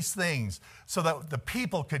some of these things so that the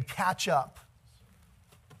people could catch up.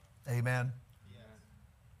 Amen.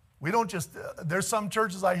 We don't just, there's some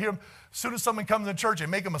churches I hear them, as soon as someone comes in church, they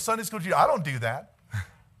make them a Sunday school teacher. I don't do that.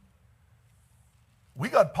 We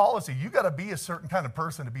got policy. You got to be a certain kind of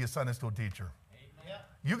person to be a Sunday school teacher. Yeah.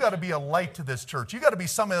 You got to be a light to this church. You got to be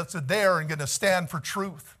someone that's there and going to stand for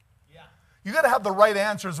truth. Yeah. You got to have the right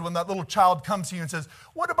answers when that little child comes to you and says,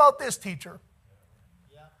 what about this, teacher?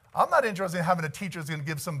 Yeah. I'm not interested in having a teacher that's going to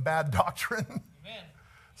give some bad doctrine. Amen.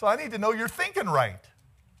 So I need to know you're thinking right.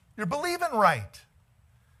 You're believing right.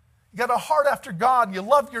 You got a heart after God, and you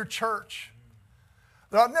love your church.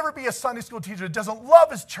 There'll never be a Sunday school teacher that doesn't love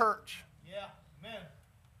his church. Yeah. Amen.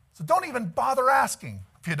 So don't even bother asking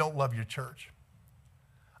if you don't love your church.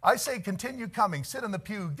 I say continue coming, sit in the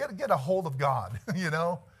pew, get a hold of God,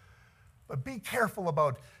 But be careful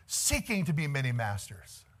about seeking to be many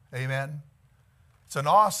masters. Amen? It's an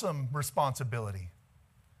awesome responsibility.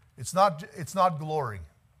 It's not glory.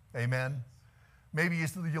 Amen? Maybe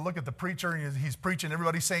you look at the preacher and he's preaching,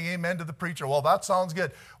 everybody's saying amen to the preacher. Well, that sounds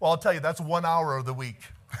good. Well, I'll tell you, that's 1 hour of the week.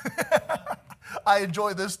 I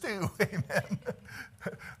enjoy this too. Amen.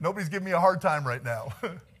 Nobody's giving me a hard time right now.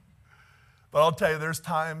 But I'll tell you, there's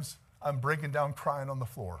times I'm breaking down crying on the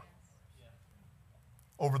floor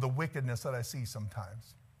over the wickedness that I see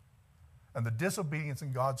sometimes and the disobedience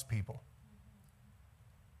in God's people.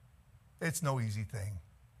 It's no easy thing.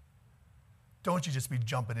 Don't you just be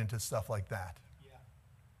jumping into stuff like that.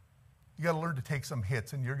 You got to learn to take some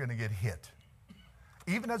hits, and you're going to get hit.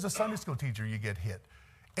 Even as a Sunday school teacher, you get hit.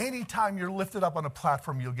 Anytime you're lifted up on a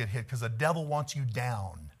platform, you'll get hit because the devil wants you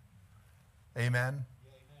down. Amen?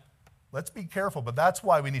 Yeah, amen. Let's be careful, but that's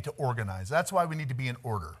why we need to organize. That's why we need to be in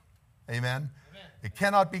order. Amen? Amen. It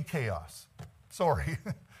cannot be chaos. Sorry.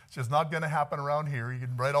 It's just not going to happen around here. You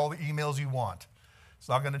can write all the emails you want. It's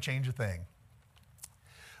not going to change a thing.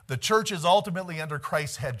 The church is ultimately under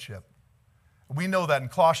Christ's headship. We know that in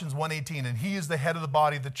Colossians 1:18, and he is the head of the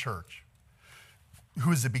body of the church,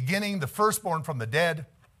 who is the beginning, the firstborn from the dead,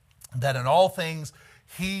 that in all things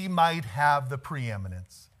he might have the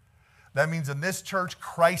preeminence. That means in this church,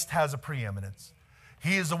 Christ has a preeminence.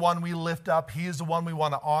 He is the one we lift up. He is the one we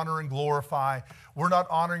want to honor and glorify. We're not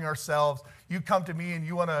honoring ourselves. You come to me and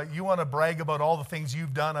you want to brag about all the things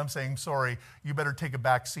you've done. I'm saying, sorry, you better take a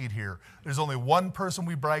back seat here. There's only one person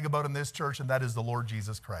we brag about in this church, and that is the Lord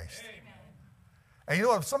Jesus Christ. Amen. And you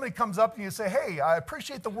know, if somebody comes up and you say, hey, I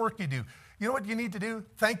appreciate the work you do, you know what you need to do?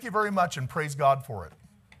 Thank you very much and praise God for it.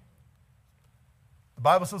 The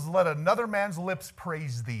Bible says, let another man's lips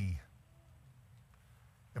praise thee.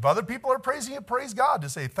 If other people are praising you, praise God. To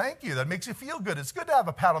say thank you. That makes you feel good. It's good to have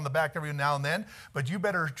a pat on the back every now and then, but you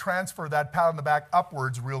better transfer that pat on the back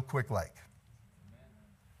upwards real quick like.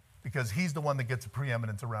 Because he's the one that gets the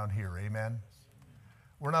preeminence around here. Amen?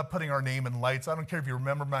 We're not putting our name in lights. I don't care if you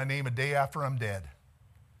remember my name a day after I'm dead.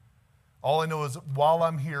 All I know is while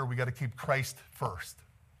I'm here, we got to keep Christ first.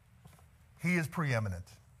 He is preeminent.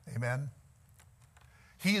 Amen?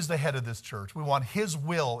 He is the head of this church. We want his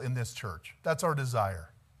will in this church. That's our desire.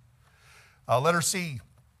 Letter C,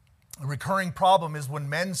 a recurring problem is when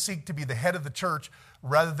men seek to be the head of the church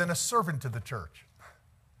rather than a servant to the church.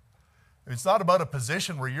 It's not about a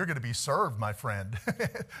position where you're going to be served, my friend.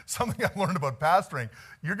 Something I've learned about pastoring,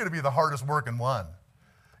 you're going to be the hardest working one.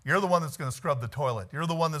 You're the one that's going to scrub the toilet. You're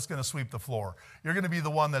the one that's going to sweep the floor. You're going to be the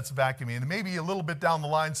one that's vacuuming. And maybe a little bit down the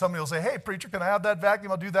line, somebody will say, hey, preacher, can I have that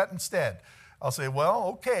vacuum? I'll do that instead. I'll say, well,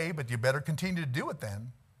 okay, but you better continue to do it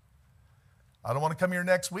then. I don't want to come here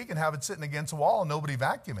next week and have it sitting against a wall and nobody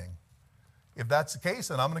vacuuming. If that's the case,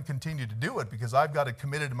 then I'm going to continue to do it because I've got it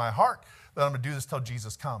committed in my heart that I'm going to do this till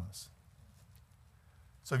Jesus comes.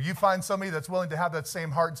 So if you find somebody that's willing to have that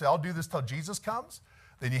same heart and say, I'll do this till Jesus comes,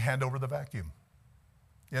 then you hand over the vacuum.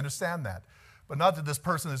 You understand that? But not that this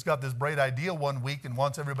person has got this bright idea one week and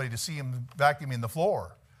wants everybody to see him vacuuming the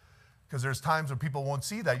floor. Because there's times when people won't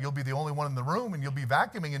see that. You'll be the only one in the room and you'll be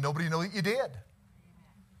vacuuming and nobody will know that you did.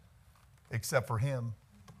 Except for him.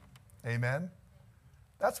 Amen?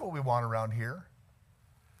 That's what we want around here.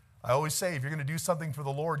 I always say, if you're going to do something for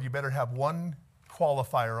the Lord, you better have one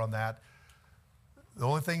qualifier on that. The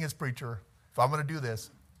only thing is, preacher, if I'm going to do this,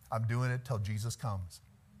 I'm doing it till Jesus comes.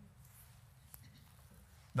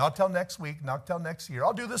 Not till next week, not till next year.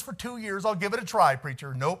 I'll do this for 2 years. I'll give it a try,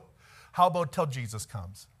 preacher. Nope. How about till Jesus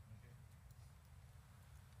comes?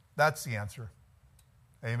 That's the answer.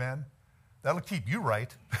 Amen? That'll keep you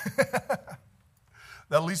right.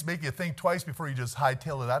 That'll at least make you think twice before you just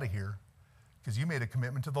hightail it out of here. Because you made a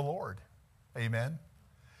commitment to the Lord. Amen?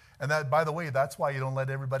 And that, by the way, that's why you don't let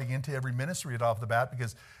everybody into every ministry right off the bat,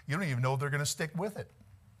 because you don't even know if they're going to stick with it.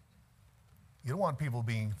 You don't want people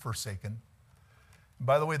being forsaken. And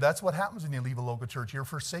by the way, that's what happens when you leave a local church. You're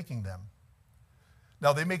forsaking them.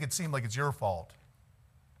 Now, they make it seem like it's your fault.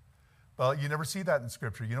 Well, you never see that in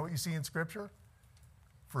Scripture. You know what you see in Scripture?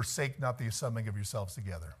 Forsake not the assembling of yourselves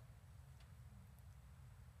together.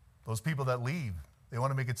 Those people that leave, they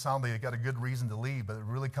want to make it sound like they got a good reason to leave, but it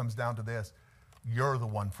really comes down to this. You're the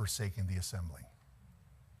one forsaking the assembling.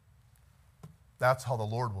 That's how the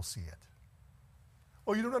Lord will see it.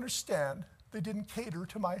 Oh, you don't understand. They didn't cater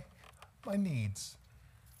to my needs.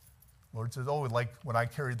 The Lord says, oh, like when I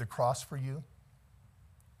carried the cross for you,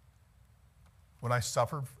 when I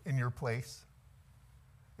suffered in your place.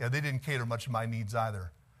 Yeah, they didn't cater much to my needs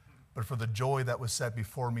either. But for the joy that was set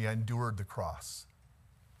before me, I endured the cross.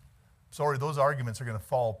 Sorry, those arguments are going to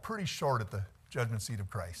fall pretty short at the judgment seat of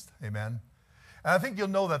Christ. Amen? And I think you'll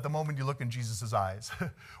know that the moment you look in Jesus' eyes.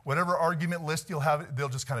 Whatever argument list you'll have, they'll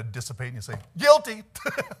just kind of dissipate and you say, guilty.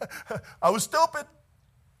 I was stupid.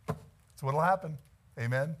 That's what will happen.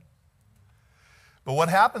 Amen? But what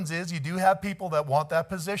happens is you do have people that want that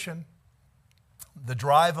position. The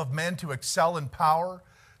drive of men to excel in power,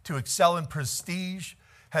 to excel in prestige,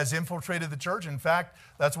 has infiltrated the church. In fact,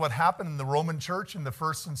 that's what happened in the Roman church in the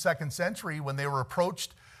 1st and 2nd century when they were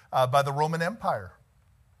approached by the Roman Empire.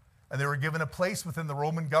 And they were given a place within the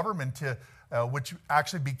Roman government which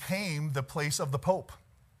actually became the place of the Pope.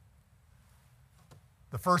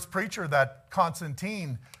 The first preacher that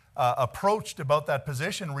Constantine approached about that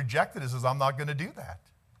position rejected it. He says, I'm not going to do that.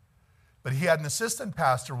 But he had an assistant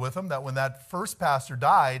pastor with him that when that first pastor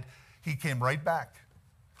died, he came right back.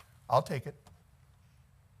 I'll take it.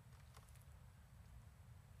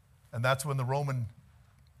 And that's when the Roman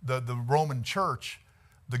church,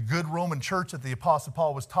 the good Roman church that the Apostle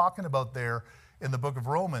Paul was talking about there in the book of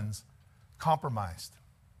Romans, compromised.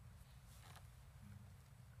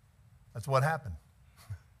 That's what happened.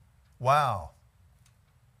 Wow.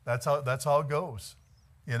 That's how it goes.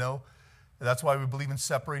 You know? That's why we believe in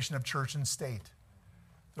separation of church and state.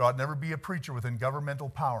 There ought never be a preacher within governmental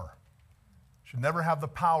power. Should never have the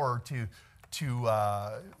power to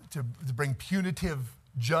bring punitive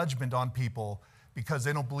judgment on people because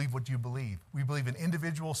they don't believe what you believe. We believe in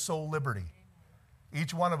individual soul liberty.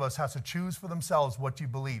 Each one of us has to choose for themselves what you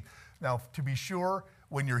believe. Now, to be sure,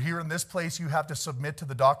 when you're here in this place, you have to submit to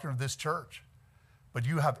the doctrine of this church. But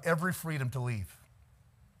you have every freedom to leave.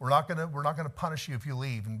 We're not going to punish you if you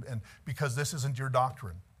leave and because this isn't your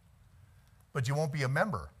doctrine. But you won't be a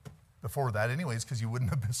member before that anyways because you wouldn't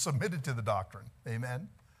have been submitted to the doctrine. Amen?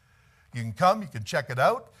 You can come, you can check it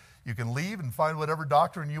out, you can leave and find whatever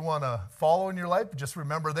doctrine you want to follow in your life. But just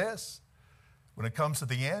remember this. When it comes to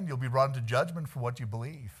the end, you'll be brought into judgment for what you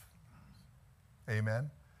believe. Amen?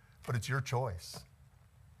 But it's your choice.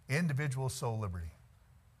 Individual soul liberty.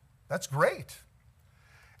 That's great.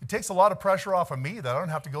 It takes a lot of pressure off of me that I don't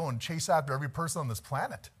have to go and chase after every person on this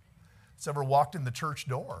planet that's ever walked in the church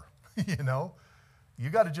door. You know? You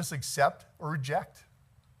got to just accept or reject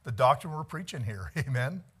the doctrine we're preaching here.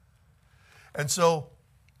 Amen? And so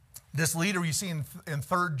this leader you see in 3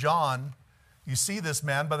 John, you see this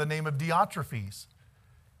man by the name of Diotrephes.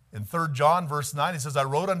 In 3 John verse 9, he says, I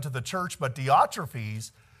wrote unto the church, but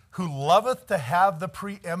Diotrephes, who loveth to have the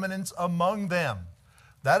preeminence among them.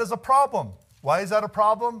 That is a problem. Why is that a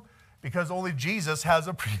problem? Because only Jesus has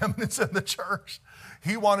a preeminence in the church.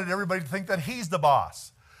 He wanted everybody to think that he's the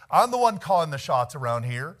boss. I'm the one calling the shots around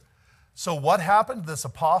here. So what happened to this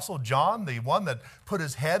apostle John, the one that put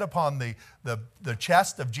his head upon the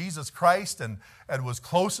chest of Jesus Christ and was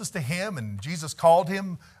closest to him, and Jesus called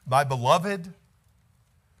him my beloved?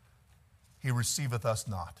 He receiveth us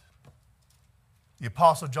not. The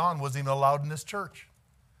apostle John wasn't even allowed in this church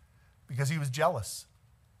because he was jealous.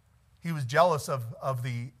 He was jealous of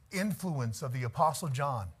the influence of the apostle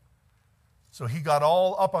John. So he got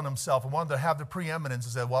all up on himself and wanted to have the preeminence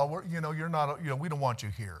and said, well, you're not, we don't want you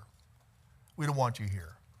here. We don't want you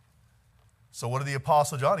here. So what did the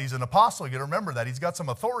apostle John? He's an apostle. You got to remember that. He's got some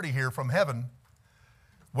authority here from heaven.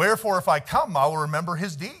 Wherefore, if I come, I will remember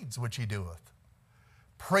his deeds, which he doeth,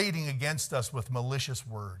 prating against us with malicious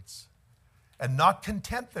words, and not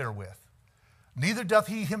content therewith. Neither doth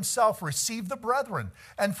he himself receive the brethren,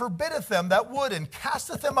 and forbiddeth them that would, and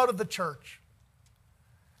casteth them out of the church.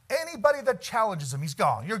 Anybody that challenges him, he's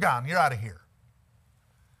gone. You're gone. You're out of here.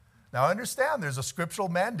 Now, I understand there's a scriptural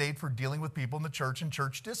mandate for dealing with people in the church and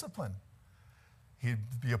church discipline.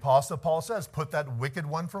 The Apostle Paul says, put that wicked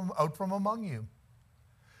one out from among you.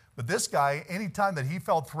 But this guy, anytime that he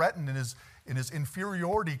felt threatened in his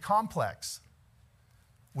inferiority complex,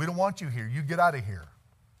 we don't want you here. You get out of here.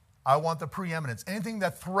 I want the preeminence. Anything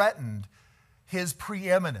that threatened his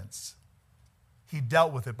preeminence, he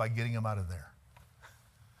dealt with it by getting him out of there.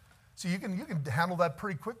 So you can handle that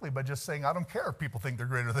pretty quickly by just saying, I don't care if people think they're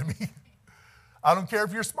greater than me. I don't care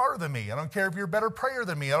if you're smarter than me. I don't care if you're a better prayer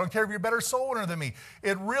than me. I don't care if you're a better soul winner than me.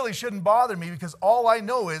 It really shouldn't bother me because all I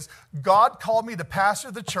know is God called me to pastor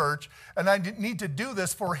the church, and I need to do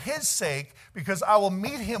this for his sake because I will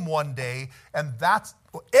meet him one day, and that's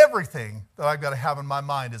everything that I've got to have in my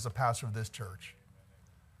mind as a pastor of this church.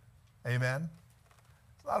 Amen?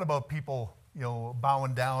 It's not about people,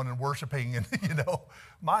 bowing down and worshiping and,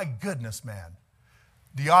 my goodness, man.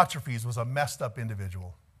 Diotrephes was a messed up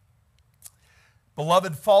individual.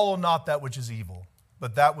 Beloved, follow not that which is evil,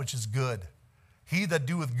 but that which is good. He that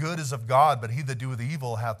doeth good is of God, but he that doeth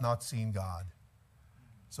evil hath not seen God.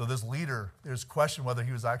 So this leader, there's question whether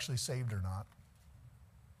he was actually saved or not.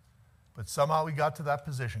 But somehow he got to that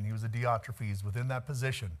position. He was a Diotrephes within that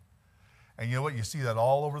position. And you know what? You see that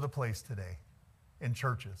all over the place today in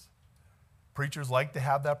churches. Preachers like to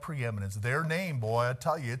have that preeminence. Their name, boy, I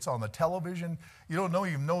tell you, it's on the television. You don't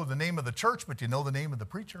even know the name of the church, but you know the name of the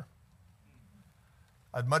preacher.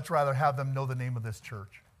 I'd much rather have them know the name of this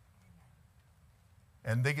church.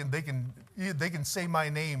 And they can say my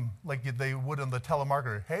name like they would on the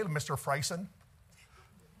telemarketer. Hey, Mr. Freisen.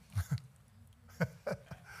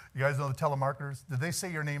 You guys know the telemarketers? Did they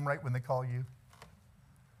say your name right when they call you?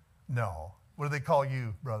 No. What do they call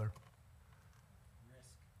you, brother?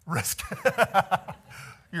 Risk.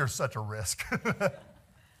 You're such a risk.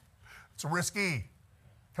 It's risky.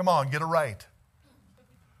 Come on, get it right.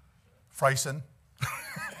 Freisen.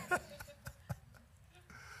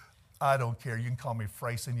 I don't care. You can call me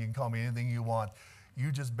Freisen. You can call me anything you want.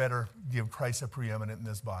 You just better give Christ a preeminent in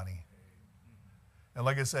this body. And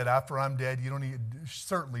like I said, after I'm dead,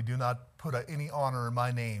 certainly do not put any honor in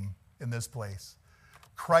my name in this place.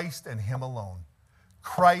 Christ and him alone.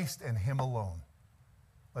 Christ and him alone.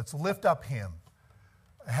 Let's lift up him.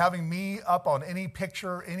 Having me up on any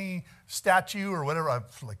picture, any statue or whatever,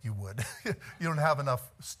 like you would. You don't have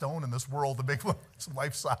enough stone in this world to make one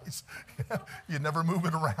life size. You never move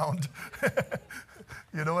it around.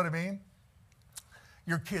 You know what I mean?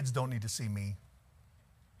 Your kids don't need to see me.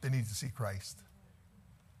 They need to see Christ.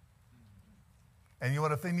 And you know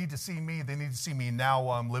what? If they need to see me, they need to see me now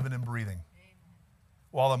while I'm living and breathing.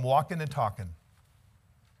 While I'm walking and talking.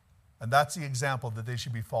 And that's the example that they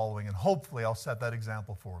should be following. And hopefully I'll set that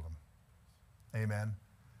example for them. Amen.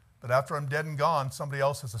 But after I'm dead and gone, somebody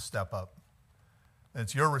else has to step up. And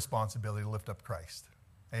it's your responsibility to lift up Christ.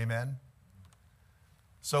 Amen?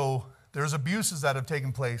 So there's abuses that have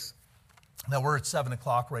taken place. Now we're at 7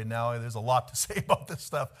 o'clock right now. There's a lot to say about this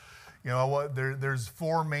stuff. You know, there's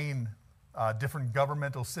 4 main different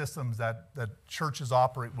governmental systems that churches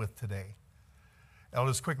operate with today. I'll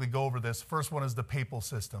just quickly go over this. First one is the papal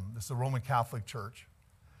system. This is the Roman Catholic Church.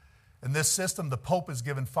 In this system, the Pope is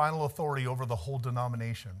given final authority over the whole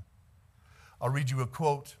denomination. I'll read you a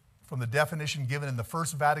quote from the definition given in the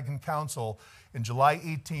First Vatican Council in July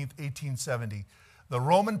 18th, 1870. The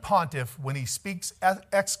Roman pontiff, when he speaks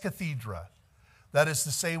ex cathedra, that is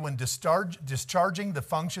to say, when discharging the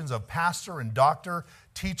functions of pastor and doctor,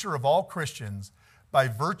 teacher of all Christians, by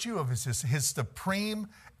virtue of his supreme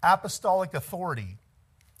apostolic authority,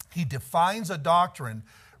 he defines a doctrine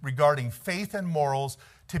regarding faith and morals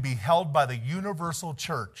to be held by the universal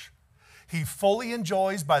church. He fully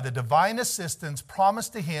enjoys, by the divine assistance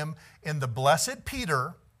promised to him in the blessed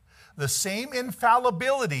Peter, the same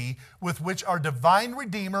infallibility with which our divine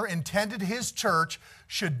Redeemer intended his church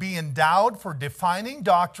should be endowed for defining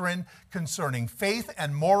doctrine concerning faith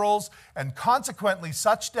and morals, and consequently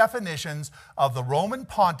such definitions of the Roman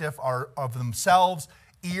pontiff are of themselves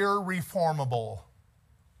irreformable.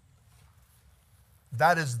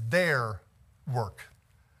 That is their work.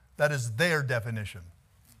 That is their definition.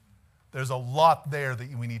 There's a lot there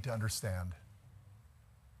that we need to understand.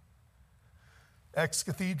 Ex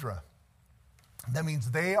cathedra. That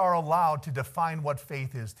means they are allowed to define what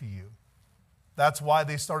faith is to you. That's why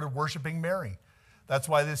they started worshiping Mary. That's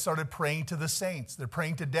why they started praying to the saints. They're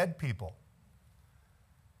praying to dead people.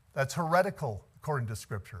 That's heretical, according to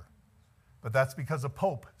Scripture. But that's because a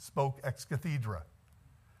pope spoke ex cathedra.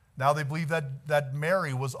 Now they believe that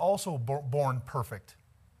Mary was also born perfect.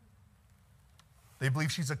 They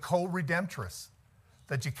believe she's a co-redemptress,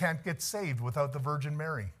 that you can't get saved without the Virgin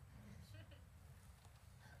Mary.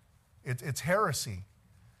 It's heresy,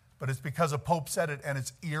 but it's because a pope said it, and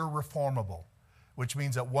it's irreformable, which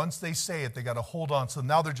means that once they say it, they got to hold on. So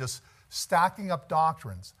now they're just stacking up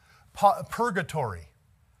doctrines. Purgatory.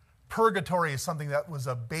 Purgatory is something that was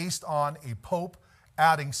based on a pope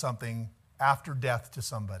adding something after death to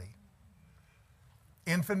somebody.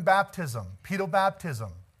 Infant baptism,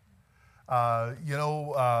 pedobaptism,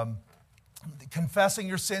 confessing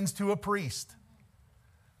your sins to a priest.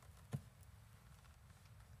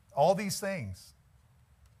 All these things.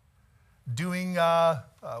 Doing,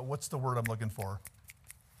 what's the word I'm looking for?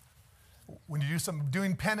 When you do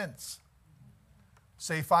doing penance.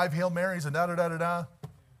 Say 5 Hail Marys and da-da-da-da-da.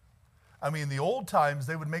 I mean, in the old times,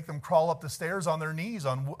 they would make them crawl up the stairs on their knees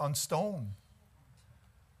on stone.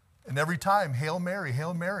 And every time, Hail Mary,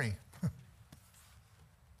 Hail Mary.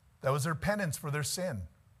 That was their penance for their sin.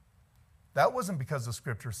 That wasn't because the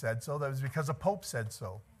Scripture said so. That was because a pope said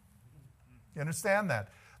so. You understand that?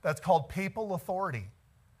 That's called papal authority.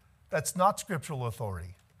 That's not scriptural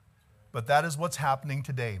authority. But that is what's happening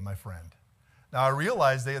today, my friend. Now, I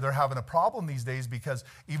realize they're having a problem these days because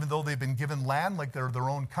even though they've been given land like they're their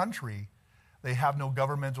own country, they have no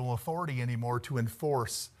governmental authority anymore to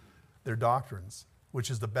enforce their doctrines, which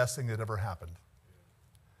is the best thing that ever happened.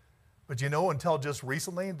 But you know, until just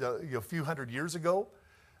recently, a few hundred years ago,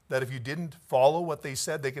 that if you didn't follow what they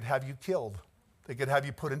said, they could have you killed. They could have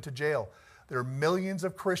you put into jail. There are millions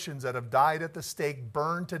of Christians that have died at the stake,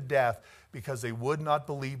 burned to death, because they would not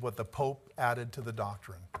believe what the Pope added to the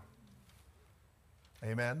doctrine.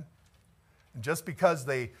 Amen? And just because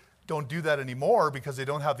they don't do that anymore, because they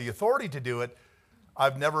don't have the authority to do it,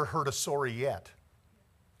 I've never heard a sorry yet.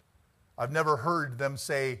 I've never heard them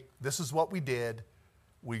say, this is what we did.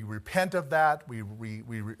 We repent of that. We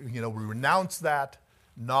renounce that.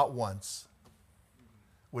 Not once.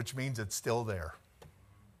 Which means it's still there.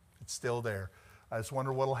 It's still there. I just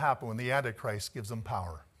wonder what will happen when the Antichrist gives them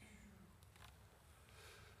power.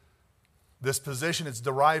 This position is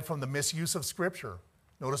derived from the misuse of Scripture.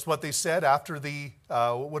 Notice what they said after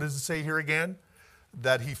what does it say here again?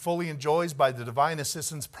 That he fully enjoys by the divine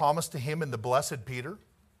assistance promised to him in the blessed Peter.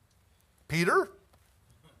 Peter?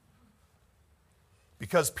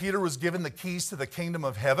 Because Peter was given the keys to the kingdom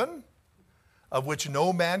of heaven, of which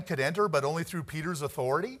no man could enter but only through Peter's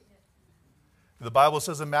authority. The Bible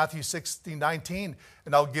says in Matthew 16:19,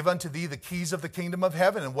 and I'll give unto thee the keys of the kingdom of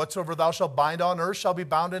heaven, and whatsoever thou shalt bind on earth shall be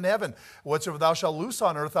bound in heaven. Whatsoever thou shalt loose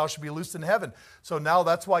on earth, thou shalt be loosed in heaven. So now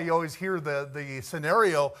that's why you always hear the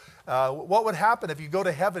scenario. What would happen if you go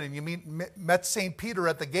to heaven and you met St. Peter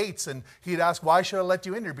at the gates, and he'd ask, why should I let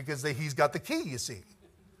you in here? Because he's got the key, you see.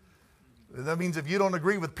 That means if you don't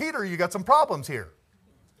agree with Peter, you got some problems here.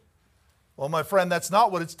 Well, my friend, that's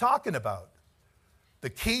not what it's talking about. The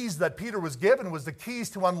keys that Peter was given was the keys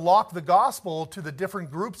to unlock the gospel to the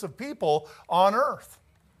different groups of people on earth.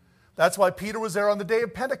 That's why Peter was there on the day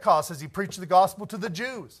of Pentecost as he preached the gospel to the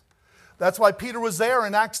Jews. That's why Peter was there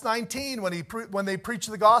in Acts 19 when they preached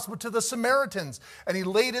the gospel to the Samaritans, and he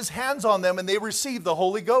laid his hands on them and they received the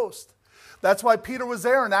Holy Ghost. That's why Peter was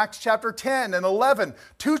there in Acts chapter 10 and 11.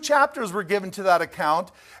 2 chapters were given to that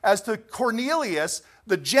account as to Cornelius,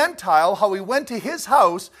 the Gentile, how he went to his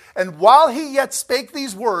house, and while he yet spake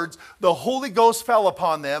these words, the Holy Ghost fell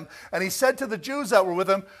upon them. And he said to the Jews that were with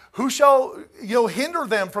him, who shall hinder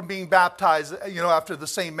them from being baptized after the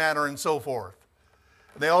same manner and so forth?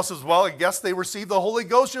 And they all says, well, I guess they received the Holy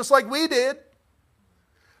Ghost just like we did.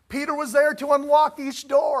 Peter was there to unlock each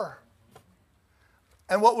door.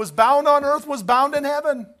 And what was bound on earth was bound in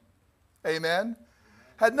heaven. Amen.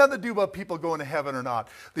 Had nothing to do about people going to heaven or not.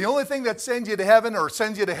 The only thing that sends you to heaven or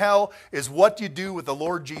sends you to hell is what you do with the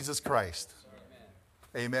Lord Jesus Christ.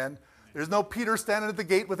 Amen. Amen. There's no Peter standing at the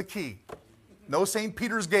gate with a key. No St.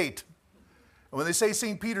 Peter's gate. And when they say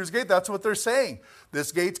St. Peter's gate, that's what they're saying.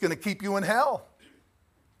 This gate's going to keep you in hell.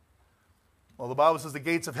 Well, the Bible says the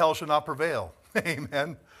gates of hell shall not prevail.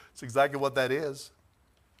 Amen. That's exactly what that is.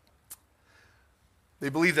 They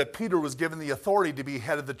believe that Peter was given the authority to be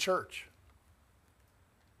head of the church.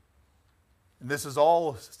 And this is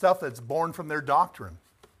all stuff that's born from their doctrine.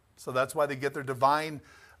 So that's why they get their divine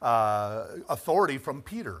authority from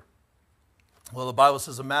Peter. Well, the Bible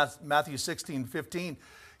says in Matthew 16:15,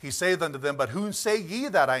 he saith unto them, but whom say ye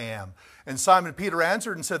that I am? And Simon Peter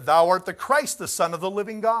answered and said, thou art the Christ, the Son of the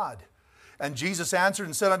living God. And Jesus answered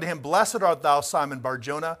and said unto him, blessed art thou, Simon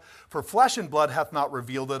Bar-Jonah, for flesh and blood hath not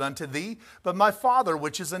revealed it unto thee, but my Father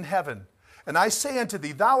which is in heaven. And I say unto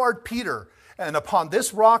thee, thou art Peter, and upon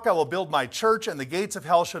this rock I will build my church, and the gates of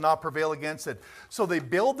hell shall not prevail against it. So they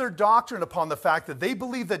build their doctrine upon the fact that they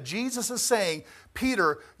believe that Jesus is saying,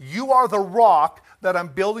 Peter, you are the rock that I'm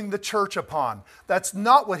building the church upon. That's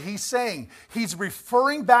not what he's saying. He's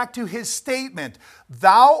referring back to his statement,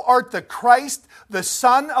 thou art the Christ, the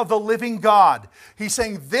Son of the living God. He's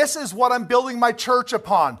saying, this is what I'm building my church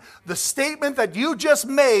upon. The statement that you just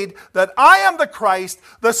made, that I am the Christ,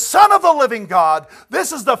 the Son of the living God,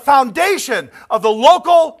 this is the foundation of the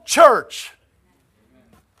local church.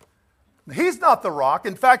 He's not the rock.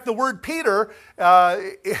 In fact, the word Peter,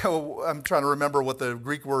 I'm trying to remember what the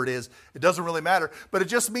Greek word is. It doesn't really matter. But it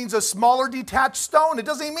just means a smaller detached stone. It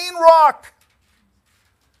doesn't even mean rock.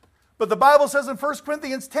 But the Bible says in 1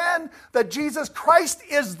 Corinthians 10 that Jesus Christ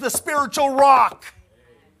is the spiritual rock.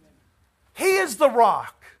 He is the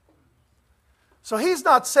rock. So he's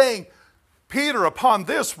not saying, Peter, upon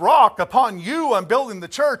this rock, upon you, I'm building the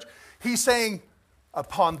church. He's saying,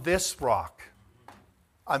 upon this rock,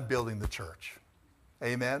 I'm building the church.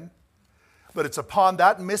 Amen? But it's upon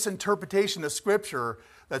that misinterpretation of Scripture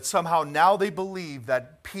that somehow now they believe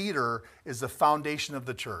that Peter is the foundation of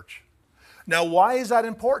the church. Now, why is that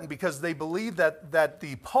important? Because they believe that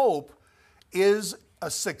the Pope is a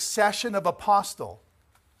succession of apostle.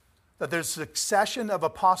 That there's succession of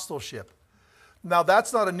apostleship. Now,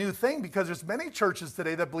 that's not a new thing because there's many churches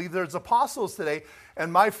today that believe there's apostles today.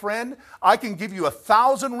 And my friend, I can give you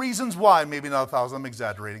 1,000 reasons why. Maybe not 1,000, I'm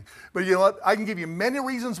exaggerating. But you know what? I can give you many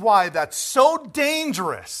reasons why that's so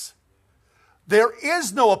dangerous. There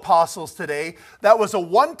is no apostles today. That was a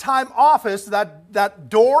one-time office. That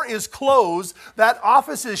door is closed. That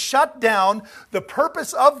office is shut down. The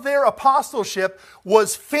purpose of their apostleship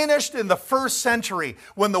was finished in the 1st century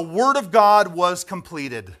when the Word of God was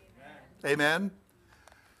completed. Amen.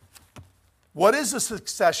 What is the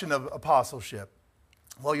succession of apostleship?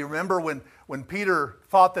 Well, you remember when Peter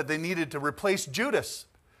thought that they needed to replace Judas,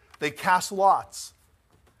 they cast lots.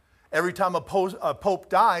 Every time a pope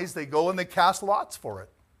dies, they go and they cast lots for it.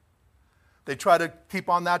 They try to keep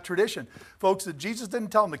on that tradition. Folks, Jesus didn't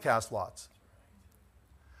tell them to cast lots.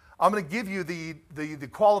 I'm going to give you the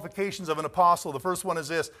qualifications of an apostle. The first one is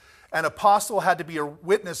this. An apostle had to be a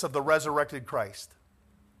witness of the resurrected Christ.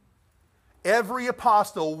 Every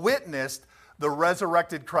apostle witnessed the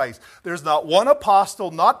resurrected Christ. There's not one apostle,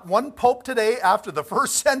 not one pope today after the 1st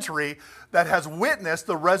century that has witnessed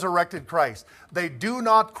the resurrected Christ. They do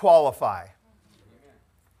not qualify.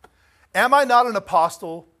 Am I not an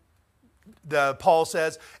apostle? Paul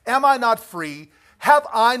says, am I not free? Have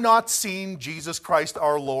I not seen Jesus Christ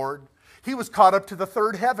our Lord? He was caught up to the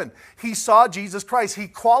 3rd heaven. He saw Jesus Christ. He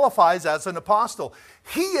qualifies as an apostle.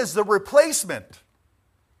 He is the replacement.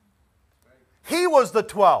 He was the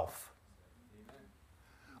 12th.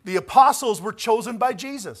 The apostles were chosen by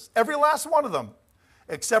Jesus. Every last one of them.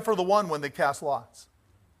 Except for the one when they cast lots.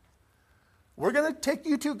 We're going to take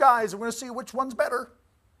you two guys and we're going to see which one's better.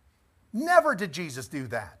 Never did Jesus do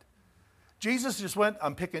that. Jesus just went,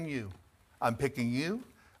 I'm picking you. I'm picking you.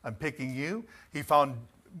 I'm picking you. He found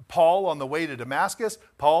Paul on the way to Damascus.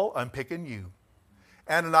 Paul, I'm picking you.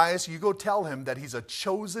 Ananias, you go tell him that he's a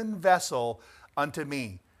chosen vessel unto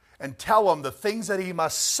me. And tell him the things that he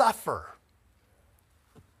must suffer.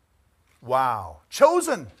 Wow.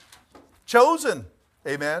 Chosen. Chosen.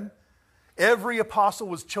 Amen. Every apostle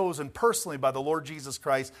was chosen personally by the Lord Jesus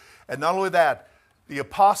Christ. And not only that, the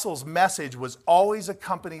apostles' message was always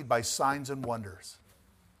accompanied by signs and wonders.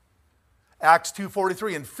 Acts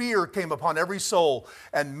 2:43, and fear came upon every soul,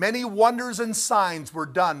 and many wonders and signs were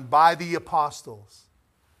done by the apostles.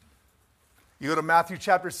 You go to Matthew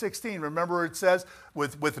chapter 16, remember where it says,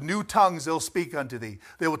 with new tongues they'll speak unto thee.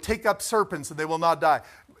 They will take up serpents and they will not die.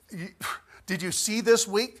 Did you see this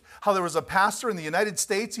week how there was a pastor in the United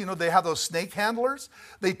States, they have those snake handlers?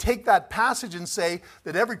 They take that passage and say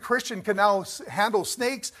that every Christian can now handle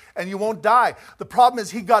snakes and you won't die. The problem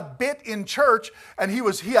is he got bit in church and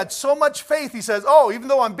he had so much faith. He says, oh, even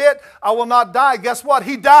though I'm bit, I will not die. Guess what?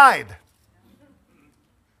 He died.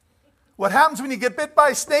 What happens when you get bit by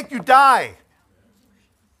a snake? You die.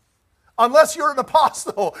 Unless you're an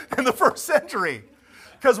apostle in the first century.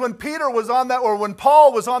 Because when Peter was on that, or when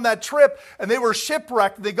Paul was on that trip and they were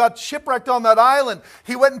shipwrecked, they got shipwrecked on that island,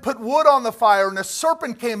 he went and put wood on the fire and a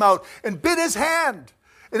serpent came out and bit his hand.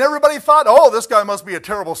 And everybody thought, oh, this guy must be a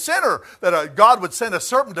terrible sinner, that God would send a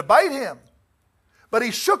serpent to bite him. But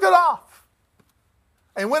he shook it off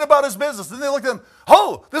and went about his business. Then they looked at him,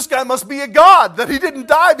 oh, this guy must be a god, that he didn't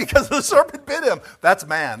die because the serpent bit him. That's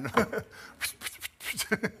man.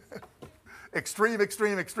 Extreme,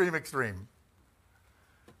 extreme, extreme, extreme.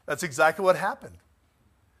 That's exactly what happened.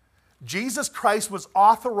 Jesus Christ was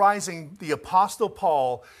authorizing the Apostle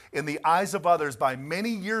Paul in the eyes of others by many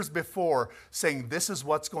years before, saying this is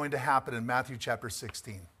what's going to happen in Matthew chapter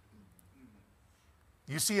 16.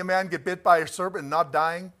 You see a man get bit by a serpent and not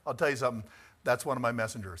dying? I'll tell you something. That's one of my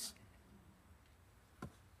messengers.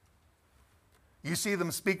 You see them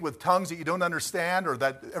speak with tongues that you don't understand or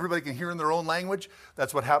that everybody can hear in their own language?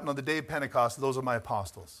 That's what happened on the day of Pentecost. Those are my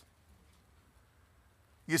apostles.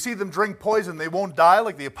 You see them drink poison, they won't die,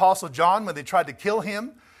 like the Apostle John when they tried to kill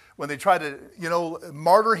him. When they tried to,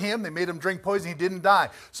 martyr him, they made him drink poison, he didn't die.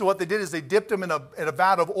 So what they did is they dipped him in a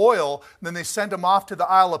vat of oil, and then they sent him off to the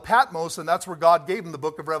Isle of Patmos, and that's where God gave him the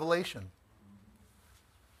book of Revelation.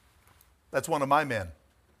 That's one of my men.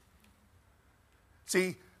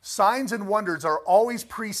 See, signs and wonders are always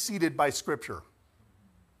preceded by Scripture.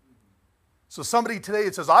 So somebody today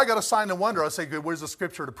says, I got a sign and wonder. I say, good, where's the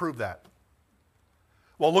Scripture to prove that?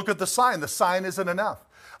 Well, look at the sign. The sign isn't enough.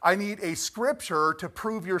 I need a Scripture to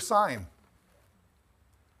prove your sign.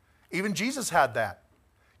 Even Jesus had that.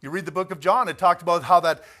 You read the book of John, it talked about how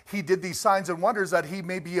that he did these signs and wonders that he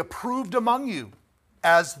may be approved among you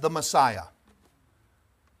as the Messiah.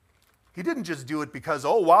 He didn't just do it because,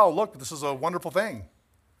 oh, wow, look, this is a wonderful thing.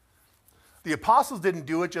 The apostles didn't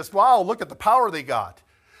do it just, wow, look at the power they got.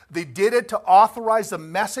 They did it to authorize the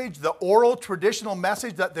message, the oral traditional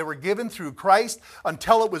message that they were given through Christ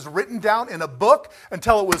until it was written down in a book,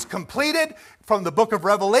 until it was completed from the book of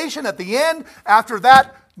Revelation at the end. After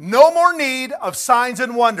that, no more need of signs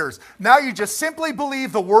and wonders. Now you just simply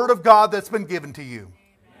believe the word of God that's been given to you.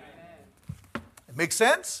 Amen. It makes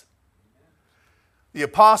sense? The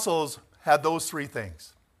apostles had those three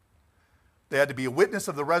things. They had to be a witness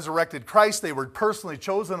of the resurrected Christ. They were personally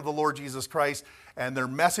chosen of the Lord Jesus Christ, and their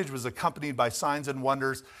message was accompanied by signs and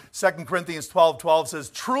wonders. 2 Corinthians 12:12 says,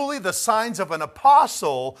 truly the signs of an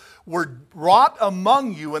apostle were wrought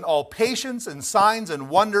among you in all patience and signs and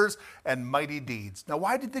wonders and mighty deeds. Now,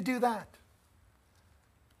 why did they do that?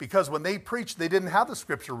 Because when they preached, they didn't have the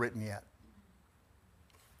Scripture written yet.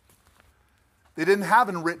 They didn't have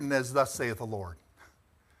it written as thus saith the Lord.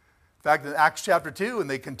 In fact, in Acts chapter 2, and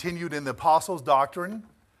they continued in the apostles' doctrine.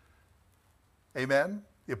 Amen.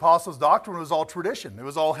 The apostles' doctrine was all tradition. It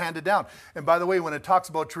was all handed down. And by the way, when it talks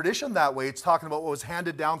about tradition that way, it's talking about what was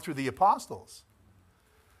handed down through the apostles.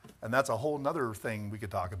 And that's a whole other thing we could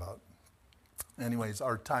talk about. Anyways,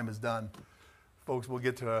 our time is done. Folks, we'll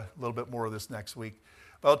get to a little bit more of this next week.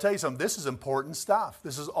 But I'll tell you something, this is important stuff.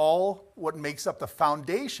 This is all what makes up the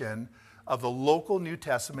foundation of the local New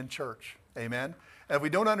Testament church. Amen. And if we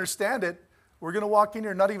don't understand it, we're going to walk in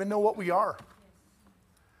here and not even know what we are.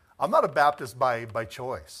 I'm not a Baptist by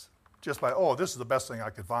choice, just by, oh, this is the best thing I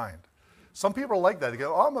could find. Some people are like that. They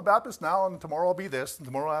go, oh, I'm a Baptist now, and tomorrow I'll be this, and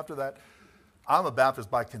tomorrow after that. I'm a Baptist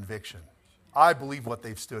by conviction. I believe what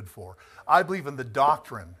they've stood for. I believe in the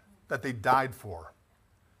doctrine that they died for.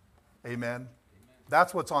 Amen?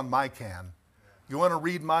 That's what's on my can. You want to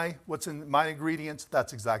read what's in my ingredients?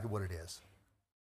 That's exactly what it is.